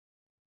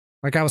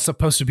was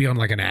supposed to be on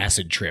like an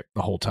acid trip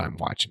the whole time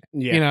watching it.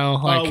 Yeah. You know,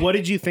 like what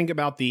did you think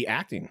about the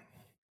acting?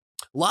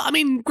 Well, I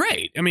mean,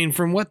 great. I mean,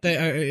 from what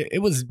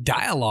it was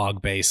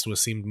dialogue based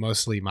seemed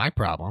mostly my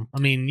problem.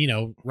 I mean, you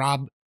know,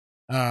 Rob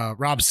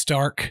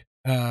Stark.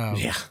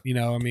 You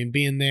know, I mean,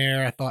 being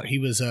there, I thought he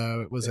was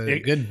a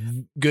good.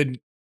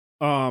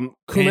 Kumail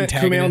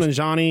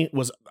Nanjiani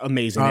was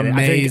amazing.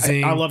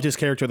 Amazing. I loved his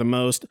character the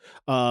most.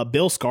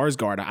 Bill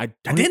Skarsgård. I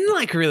didn't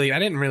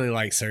really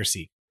like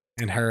Cersei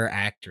and her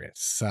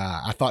actress.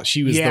 I thought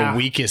she was the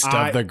weakest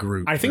of the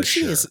group. I think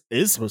she is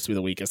supposed to be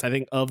the weakest. I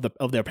think of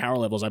their power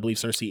levels, I believe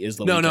Cersei is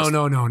the weakest.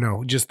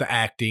 No. Just the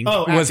acting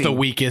was the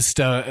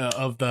weakest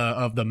of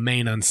the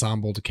main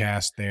ensemble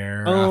cast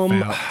there.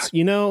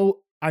 You know,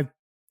 I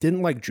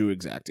didn't like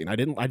Druid's acting. I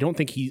didn't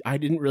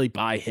really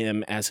buy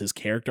him as his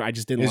character. I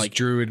just didn't like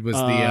Druid was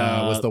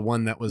the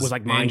one that was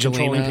like mind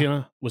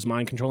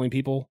controlling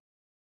people.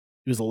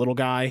 He was a little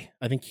guy.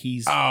 I think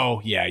he's.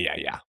 Oh yeah.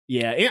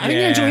 Yeah, I think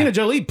Angelina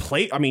Jolie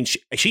played. I mean,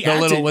 she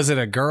acted. Was it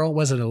a girl?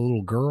 Was it a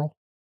little girl?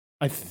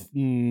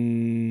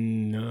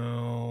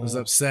 No. Was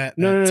upset.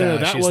 No.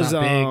 That was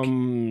I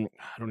don't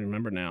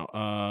remember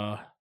now.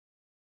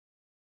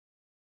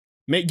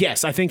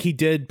 Yes, I think he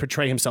did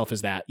portray himself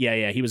as that.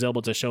 Yeah. He was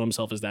able to show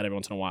himself as that every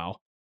once in a while.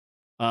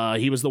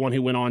 He was the one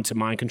who went on to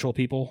mind control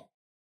people.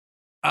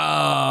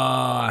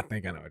 I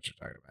think I know what you're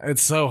talking about.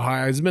 It's so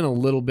high. It's been a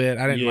little bit.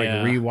 I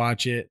didn't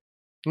rewatch it.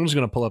 I'm just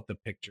gonna pull up the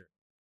picture.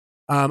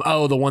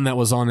 The one that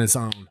was on its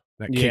own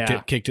that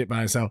kicked it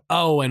by itself.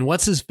 Oh, and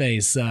what's his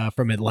face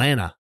from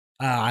Atlanta?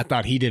 I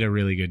thought he did a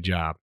really good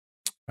job.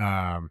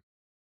 Mahershala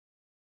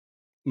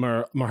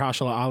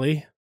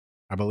Ali,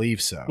 I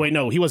believe so. Wait,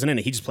 no, he wasn't in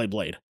it. He just played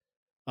Blade.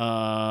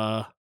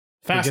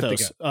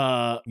 Phastos.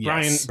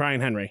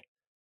 Brian Henry.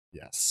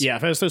 Yes. Yeah,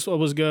 Phastos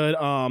was good.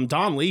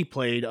 Don Lee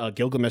played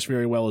Gilgamesh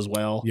very well as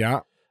well. Yeah.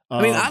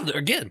 I mean,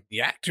 again,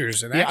 the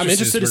actors and I'm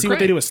interested to see what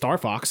they do with Star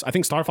Fox. I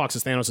think Star Fox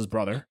is Thanos'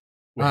 brother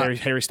with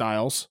Harry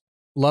Styles.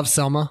 Love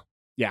Selma.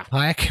 Yeah.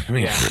 Hayek. I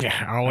mean,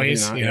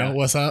 always. You know,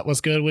 what's up? What's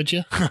good with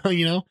you?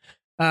 You know.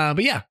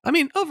 But yeah, I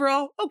mean,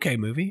 overall, okay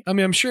movie. I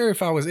mean, I'm sure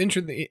if I was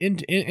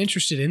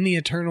interested in the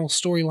Eternal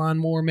storyline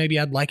more, maybe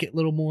I'd like it a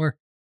little more.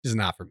 It's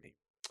not for me.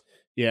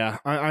 Yeah,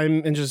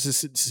 I'm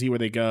interested to see where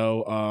they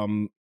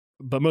go.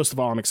 But most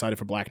of all, I'm excited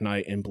for Black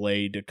Knight and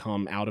Blade to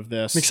come out of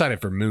this. I'm excited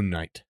for Moon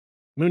Knight.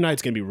 Moon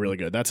Knight's gonna be really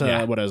good. That's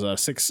a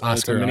 6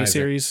 Oscar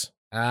miniseries.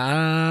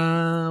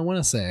 I want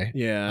to say,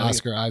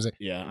 Oscar Isaac.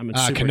 Yeah, I'm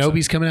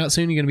Kenobi's coming out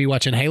soon. You're gonna be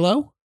watching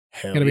Halo.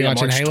 Gonna be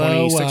watching March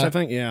Halo. 26th, I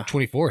think. Yeah,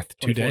 24th.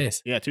 2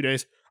 days. Yeah, 2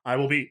 days. I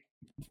will be.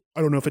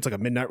 I don't know if it's like a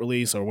midnight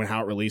release or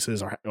how it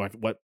releases or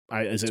what.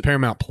 Is it? It's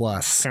Paramount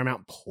Plus.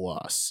 Paramount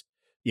Plus.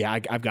 Yeah,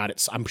 I've got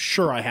it. I'm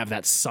sure I have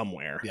that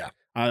somewhere. Yeah.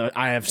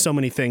 I have so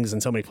many things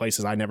in so many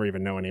places I never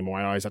even know anymore.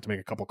 I always have to make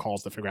a couple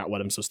calls to figure out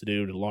what I'm supposed to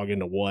do to log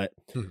into what.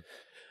 But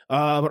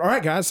all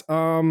right, guys.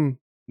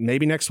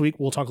 Maybe next week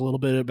we'll talk a little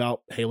bit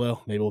about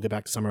Halo. Maybe we'll get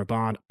back to Summer of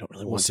Bond. Don't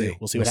really want to.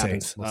 We'll see what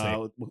happens.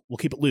 We'll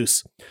keep it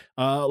loose.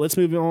 Let's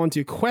move on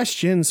to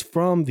questions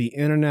from the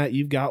internet.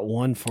 You've got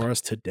one for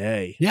us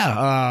today.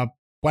 Yeah.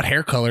 What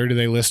hair color do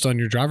they list on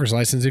your driver's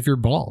license if you're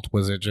bald?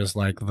 Was it just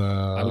like the...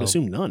 I would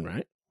assume none,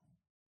 right?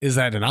 Is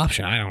that an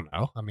option? I don't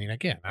know. I mean,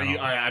 again,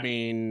 I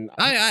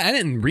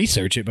didn't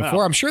research it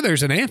before. I'm sure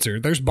there's an answer.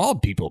 There's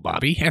bald people,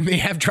 Bobby, and they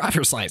have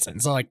driver's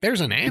license. So, like,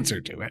 there's an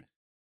answer to it.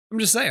 I'm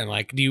just saying,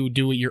 like, do you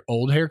do your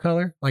old hair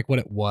color, like what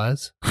it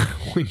was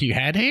when you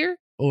had hair,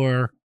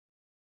 or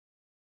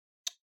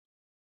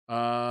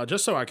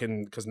just so I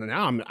can, because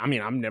now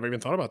I've never even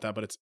thought about that,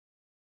 but it's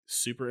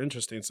super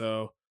interesting.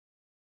 So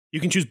you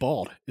can choose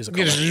bald. Is a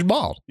color. You can choose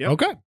bald. Yep.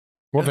 Okay.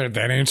 Well, Yeah.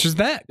 that answers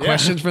that. Yeah.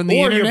 Questions from the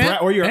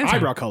internet, or your Answer.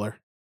 eyebrow color.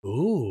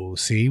 Ooh,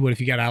 see, what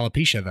if you got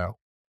alopecia though?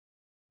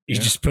 You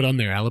Yeah. just put on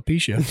there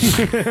alopecia.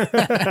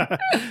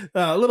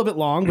 A little bit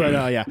long, but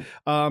yeah.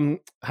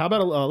 How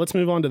about let's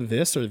move on to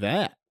this or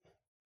that.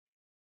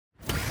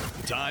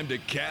 Time to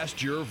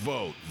cast your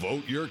vote.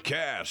 Vote your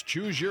cast.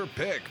 Choose your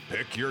pick.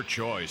 Pick your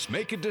choice.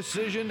 Make a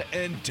decision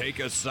and take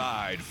a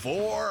side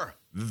for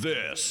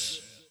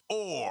this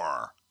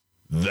or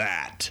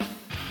that.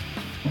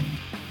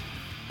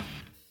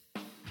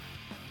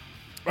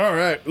 All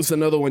right, this is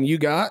another one you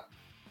got.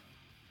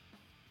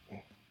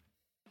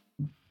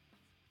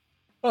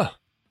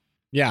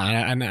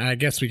 Yeah, and I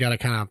guess we got to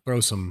kind of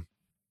throw some,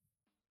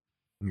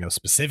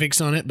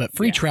 specifics on it. But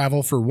free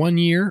travel for 1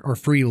 year or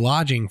free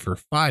lodging for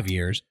 5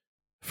 years.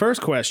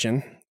 First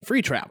question: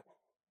 free travel.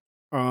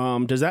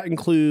 Does that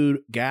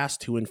include gas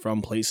to and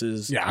from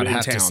places? Yeah, I'd in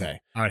have town? to say.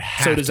 I would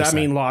have So does to that say.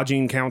 mean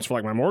lodging counts for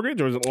like my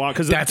mortgage, or is it a lot?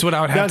 Because That's what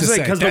I would have to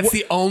say. That's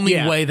the only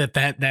way that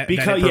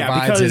because it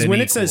provides because it when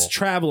an it says equal.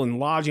 travel and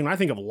lodging, when I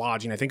think of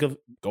lodging, I think of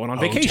going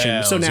on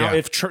vacation. Hotels, So now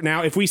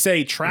yeah. if we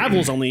say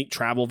travel's only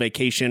travel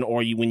vacation,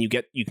 or when you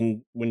get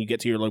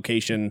to your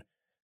location,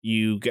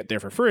 you get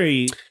there for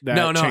free. That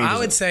No, changes I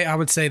it.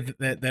 would say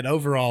that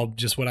overall,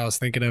 just what I was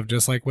thinking of,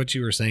 just like what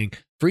you were saying,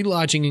 free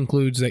lodging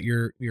includes that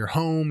your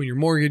home and your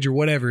mortgage or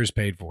whatever is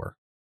paid for.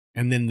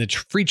 And then the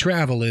free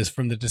travel is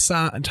from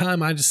the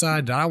time I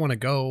decide that I want to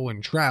go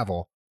and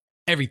travel,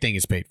 everything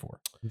is paid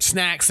for.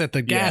 Snacks at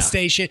the gas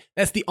station.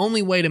 That's the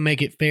only way to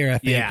make it fair, I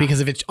think. Yeah.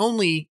 Because if it's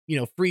only,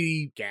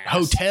 free Gas.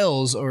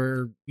 hotels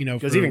or,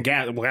 Because even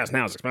gas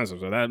now is expensive,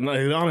 so that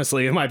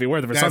honestly it might be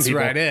worth it for some that's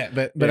people. right. It.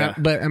 But Yeah.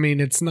 I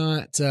mean, it's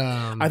not.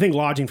 I think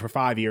lodging for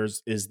 5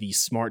 years is the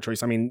smart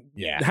choice. I mean,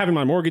 Yeah. having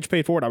my mortgage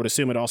paid for it, I would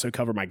assume it also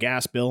covered my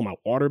gas bill, my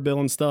water bill,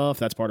 and stuff.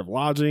 That's part of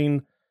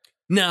lodging.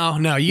 No,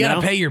 you got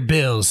No? to pay your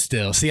bills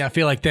still. See, I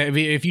feel like that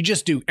if you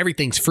just do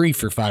everything's free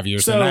for 5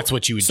 years, then that's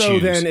what you would choose. So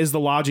then, is the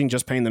lodging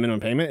just paying the minimum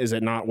payment? Is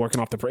it not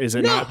working off the? Is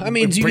it No, not? I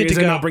mean, you get is to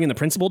it go- not bringing the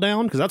principal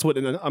down? Because that's what.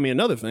 I mean,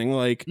 another thing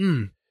like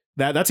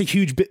that's a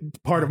huge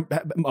part of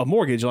a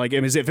mortgage. Like,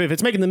 if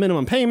it's making the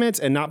minimum payments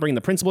and not bringing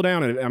the principal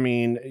down, I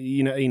mean,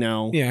 you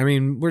know. Yeah, I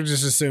mean, we're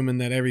just assuming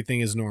that everything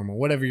is normal.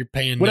 Whatever you're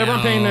paying Whatever now.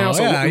 I'm paying now,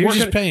 so yeah, you're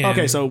working, just paying.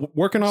 Okay, so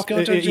working off, go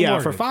towards your yeah,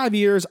 for mortgage. 5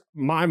 years,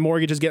 my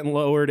mortgage is getting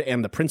lowered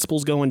and the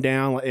principal's going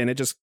down, and it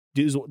just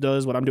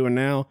does what I'm doing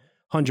now.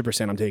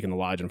 100%, I'm taking the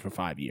lodging for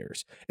 5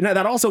 years, and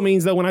that also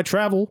means that when I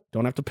travel,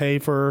 don't have to pay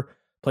for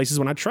places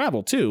when I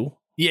travel too.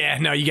 Yeah,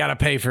 no, you got to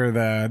pay for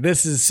the.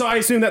 This is So I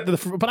assume that the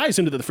free because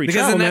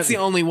travel then that's meant- the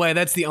only way.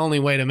 That's the only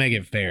way to make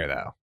it fair,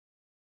 though.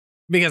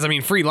 Because I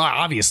mean, free law.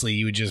 Obviously,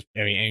 you would just.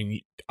 I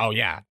mean, oh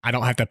yeah, I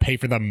don't have to pay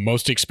for the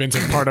most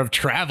expensive part of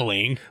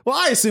traveling. Well,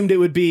 I assumed it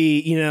would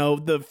be,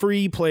 the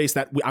free place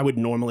that I would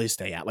normally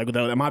stay at. Like,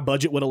 that my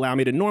budget would allow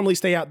me to normally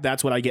stay at,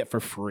 that's what I get for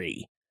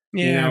free.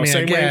 Yeah, I mean,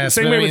 same I guess,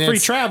 way but I with mean, free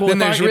it's- travel. then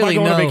If I there's go really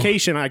on no-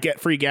 vacation, I get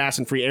free gas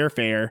and free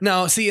airfare.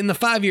 No, see, in the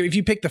 5 year, if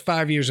you pick the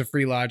 5 years of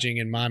free lodging,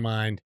 in my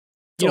mind,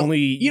 you don't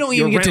your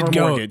even get to rent or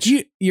go. mortgage.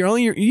 You don't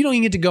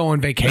even get to go on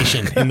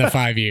vacation in the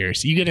 5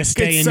 years. You get to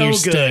stay It's in your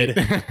so state.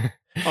 good.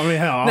 I mean,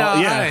 hell, No,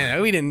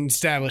 yeah. we didn't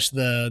establish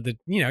the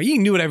you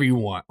can do whatever you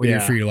want with your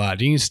Yeah. free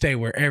lodge. You can stay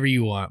wherever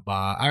you want,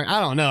 Bob. I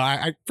don't know.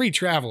 I free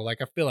travel. Like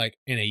I feel like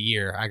in a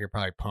year I could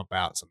probably pump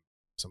out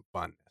some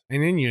fun,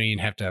 and then you don't even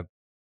have to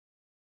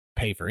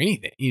pay for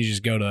anything. You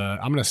just go to.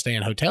 I'm going to stay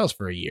in hotels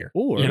for a year.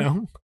 Or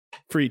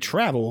free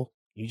travel.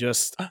 You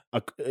just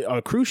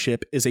a cruise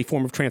ship is a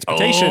form of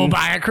transportation.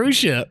 buy a cruise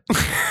ship.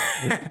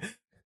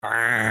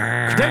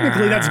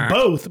 Technically, that's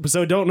both.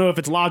 So don't know if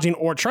it's lodging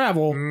or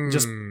travel.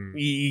 Just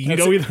you can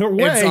go either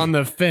way. It's on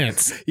the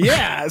fence.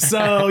 Yeah,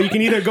 so you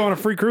can either go on a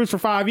free cruise for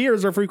 5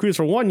 years or a free cruise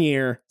for 1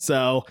 year.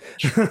 So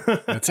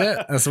That's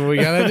it. That's what we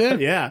gotta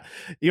do. Yeah,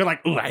 you're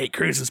like, oh, I hate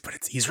cruises, but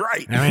he's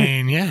right. I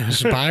mean, yeah,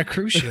 just buy a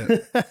cruise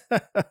ship.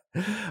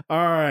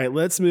 All right,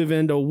 let's move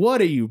into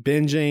what are you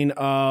binging?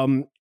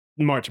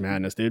 March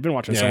Madness, dude. Been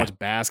watching so Yeah. much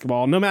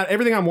basketball. No matter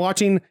everything I'm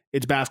watching,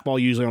 it's basketball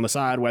usually on the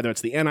side, whether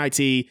it's the NIT,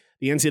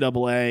 the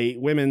NCAA,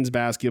 women's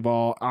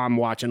basketball. I'm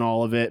watching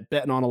all of it,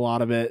 betting on a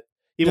lot of it.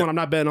 Even when I'm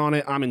not betting on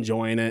it, I'm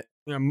enjoying it.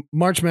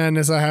 March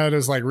Madness I had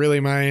is like really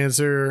my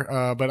answer,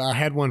 but I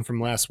had one from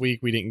last week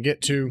we didn't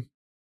get to.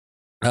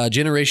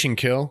 Generation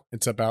Kill.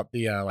 It's about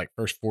the like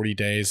first 40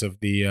 days of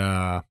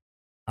the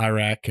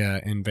Iraq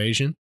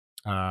invasion,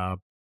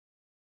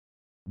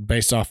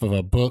 based off of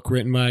a book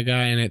written by a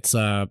guy, and it's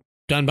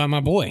done by my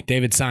boy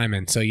David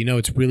Simon. So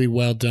it's really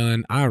well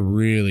done. I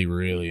really,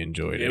 really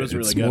enjoyed it. It was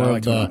really It's good. more I of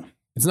liked the- it.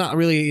 It's not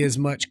really as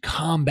much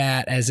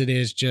combat as it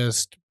is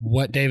just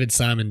what David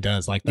Simon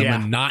does, like the Yeah.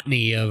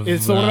 monotony of.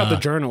 It's the one about the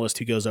journalist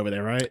who goes over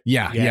there, right?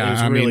 Yeah, Yeah, yeah. it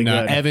was I really mean,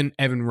 good.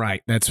 Evan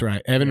Wright. That's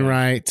right, Evan Yeah.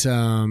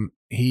 Wright.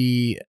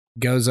 He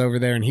goes over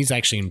there and he's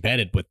actually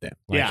embedded with them.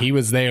 Like Yeah. he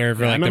was there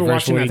for I like the remember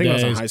first watching. 40 I think I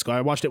was in days. high school.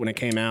 I watched it when it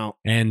came out.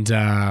 And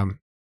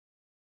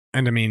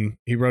I mean,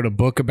 he wrote a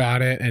book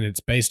about it, and it's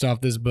based off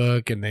this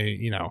book, and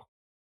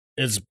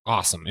it's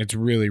awesome. It's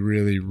really,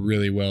 really,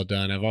 really well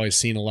done. I've always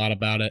seen a lot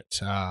about it.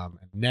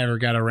 Never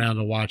got around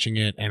to watching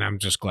it, and I'm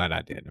just glad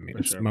I did. I mean, For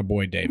it's sure. my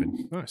boy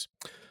David. Nice.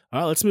 All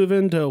right, let's move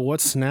into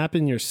what's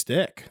snapping your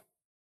stick.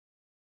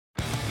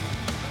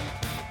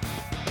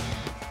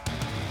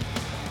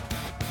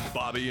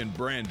 Bobby and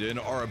Brandon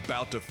are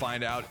about to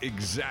find out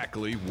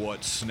exactly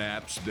what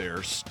snaps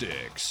their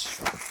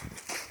sticks.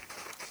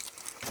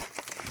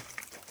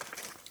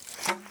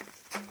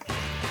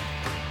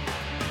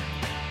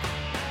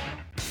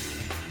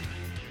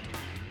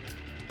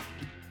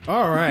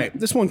 All right,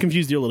 this one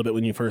confused you a little bit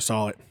when you first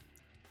saw it.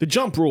 The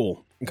jump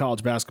rule in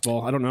college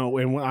basketball. I don't know.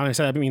 And when I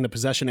said I mean the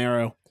possession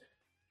arrow.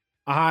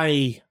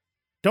 I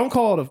don't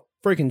call it a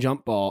freaking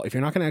jump ball if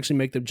you're not going to actually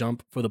make the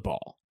jump for the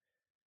ball.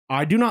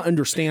 I do not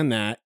understand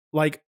that.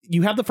 Like,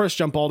 you have the first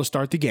jump ball to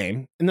start the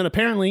game, and then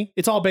apparently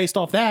it's all based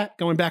off that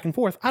going back and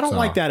forth. I don't So,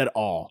 like that at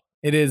all.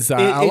 It is It-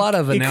 a lot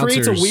of it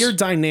announcers. creates a weird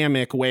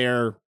dynamic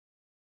where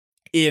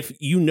if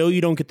you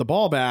don't get the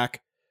ball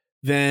back,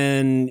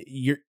 then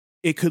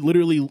it could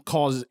literally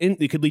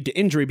it could lead to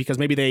injury because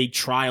maybe they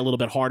try a little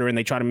bit harder and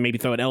they try to maybe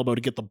throw an elbow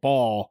to get the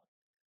ball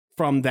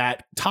from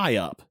that tie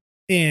up.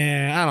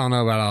 Yeah, I don't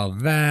know about all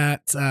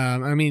that.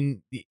 I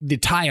mean, the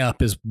tie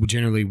up is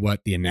generally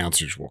what the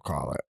announcers will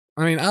call it.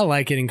 I mean, I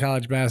like it in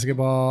college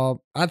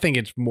basketball. I think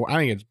it's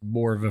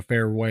more of a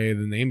fair way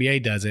than the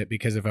NBA does it,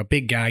 because if a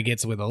big guy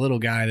gets with a little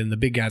guy, then the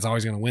big guy's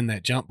always going to win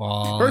that jump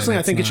ball. Personally, I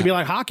and think it it's should be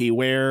like hockey,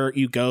 where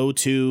you go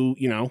to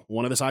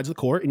one of the sides of the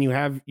court and you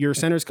have your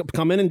centers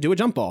come in and do a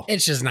jump ball.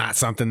 It's just not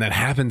something that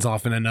happens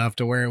often enough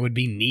to where it would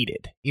be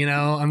needed.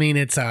 I mean,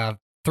 it's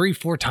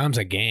 3-4 times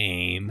a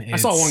game. I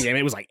saw one game;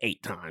 it was like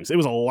 8 times. It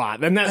was a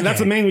lot, and that's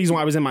the main reason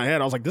why I was in my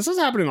head. I was like, "This is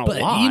happening a But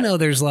lot."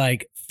 there's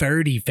like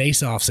 30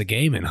 face-offs a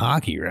game in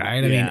hockey, right?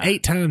 I mean, Yeah.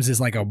 8 times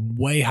is like a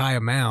way high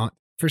amount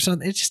for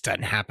something. It just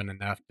doesn't happen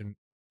enough. And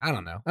I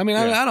don't know. I mean,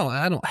 Yeah.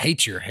 I don't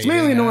hate your hate. It's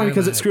mainly annoying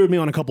because it screwed me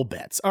on a couple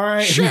bets. All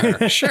right,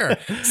 Sure.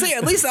 See,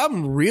 at least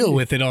I'm real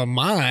with it on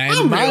mine.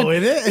 I'm Mine- real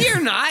with it. You're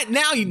not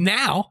now.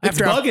 It's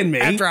after I've- bugging me.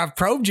 after I've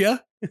probed you.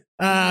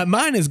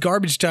 Mine is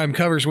garbage time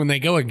covers when they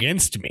go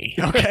against me.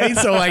 Okay,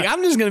 so like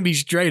I'm just gonna be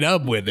straight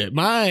up with it.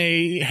 My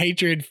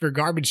hatred for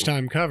garbage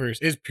time covers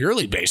is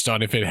purely based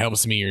on if it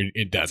helps me or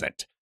it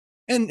doesn't,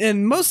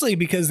 and mostly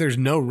because there's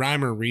no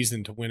rhyme or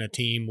reason to when a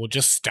team will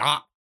just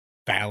stop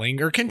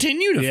fouling or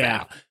continue to Yeah.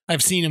 foul.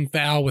 I've seen them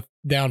foul with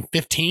down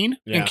 15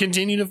 Yeah. and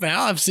continue to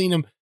foul. I've seen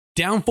them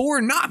down 4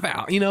 and not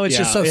foul. It's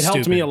just so it stupid.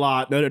 helped me a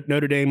lot.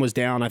 Notre Dame was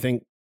down, I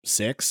think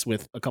 6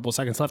 with a couple of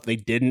seconds left. They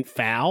didn't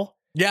foul,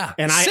 Yeah,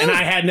 and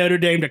I had Notre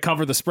Dame to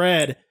cover the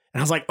spread, and I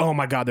was like, "Oh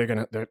my god, they're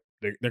gonna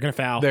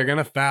foul. They're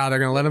gonna foul. They're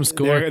gonna let them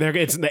score.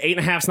 It's the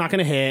 8.5's not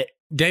gonna hit."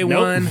 Day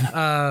Nope.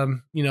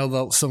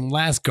 one, some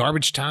last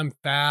garbage time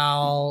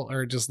foul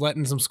or just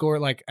letting some score.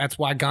 Like that's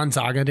why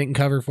Gonzaga didn't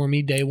cover for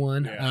me day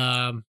one.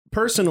 Yeah.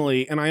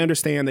 Personally, and I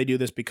understand they do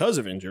this because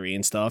of injury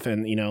and stuff,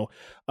 and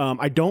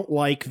I don't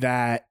like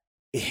that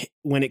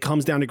when it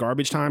comes down to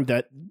garbage time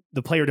that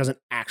the player doesn't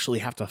actually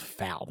have to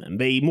foul them.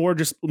 They more.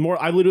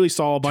 I literally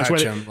saw a bunch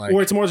Touch where, 'em, like-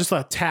 or it's more just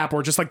a tap,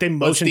 or just like they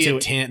motion to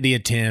it. The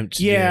attempt.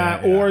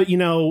 Yeah, or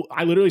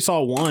I literally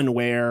saw one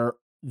where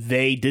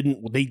they didn't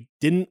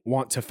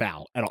want to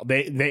foul at all.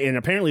 They and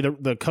apparently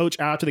the coach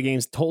after the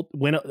games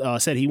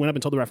said he went up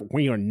and told the ref,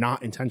 "We are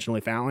not intentionally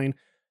fouling."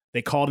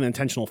 They called an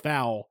intentional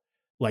foul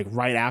like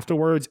right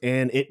afterwards,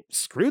 and it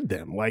screwed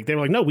them. Like they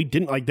were like, "No, we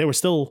didn't." Like there was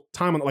still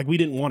time on, like we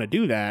didn't want to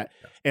do that,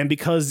 and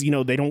because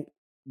they don't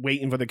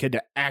waiting for the kid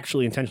to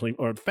actually intentionally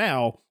or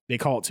foul, they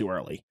call it too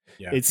early.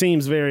 Yeah. It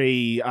seems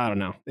very, I don't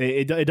know.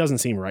 It doesn't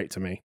seem right to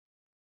me.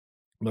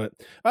 But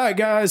all right,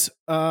 guys,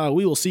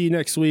 we will see you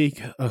next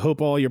week. I hope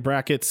all your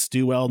brackets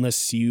do well,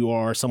 unless you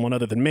are someone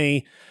other than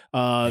me.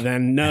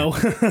 Then no.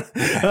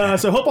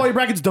 So hope all your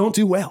brackets don't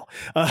do well.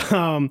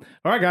 All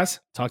right, guys,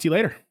 talk to you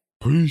later.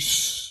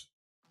 Peace.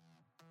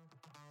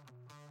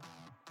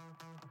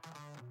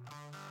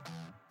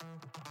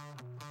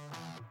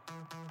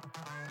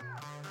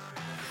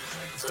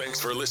 Thanks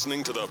for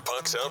listening to the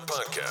Pucks Out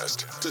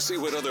Podcast. To see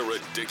what other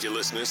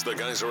ridiculousness the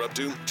guys are up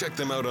to, check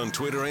them out on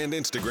Twitter and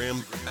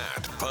Instagram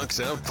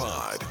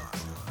 @PucksOutPod.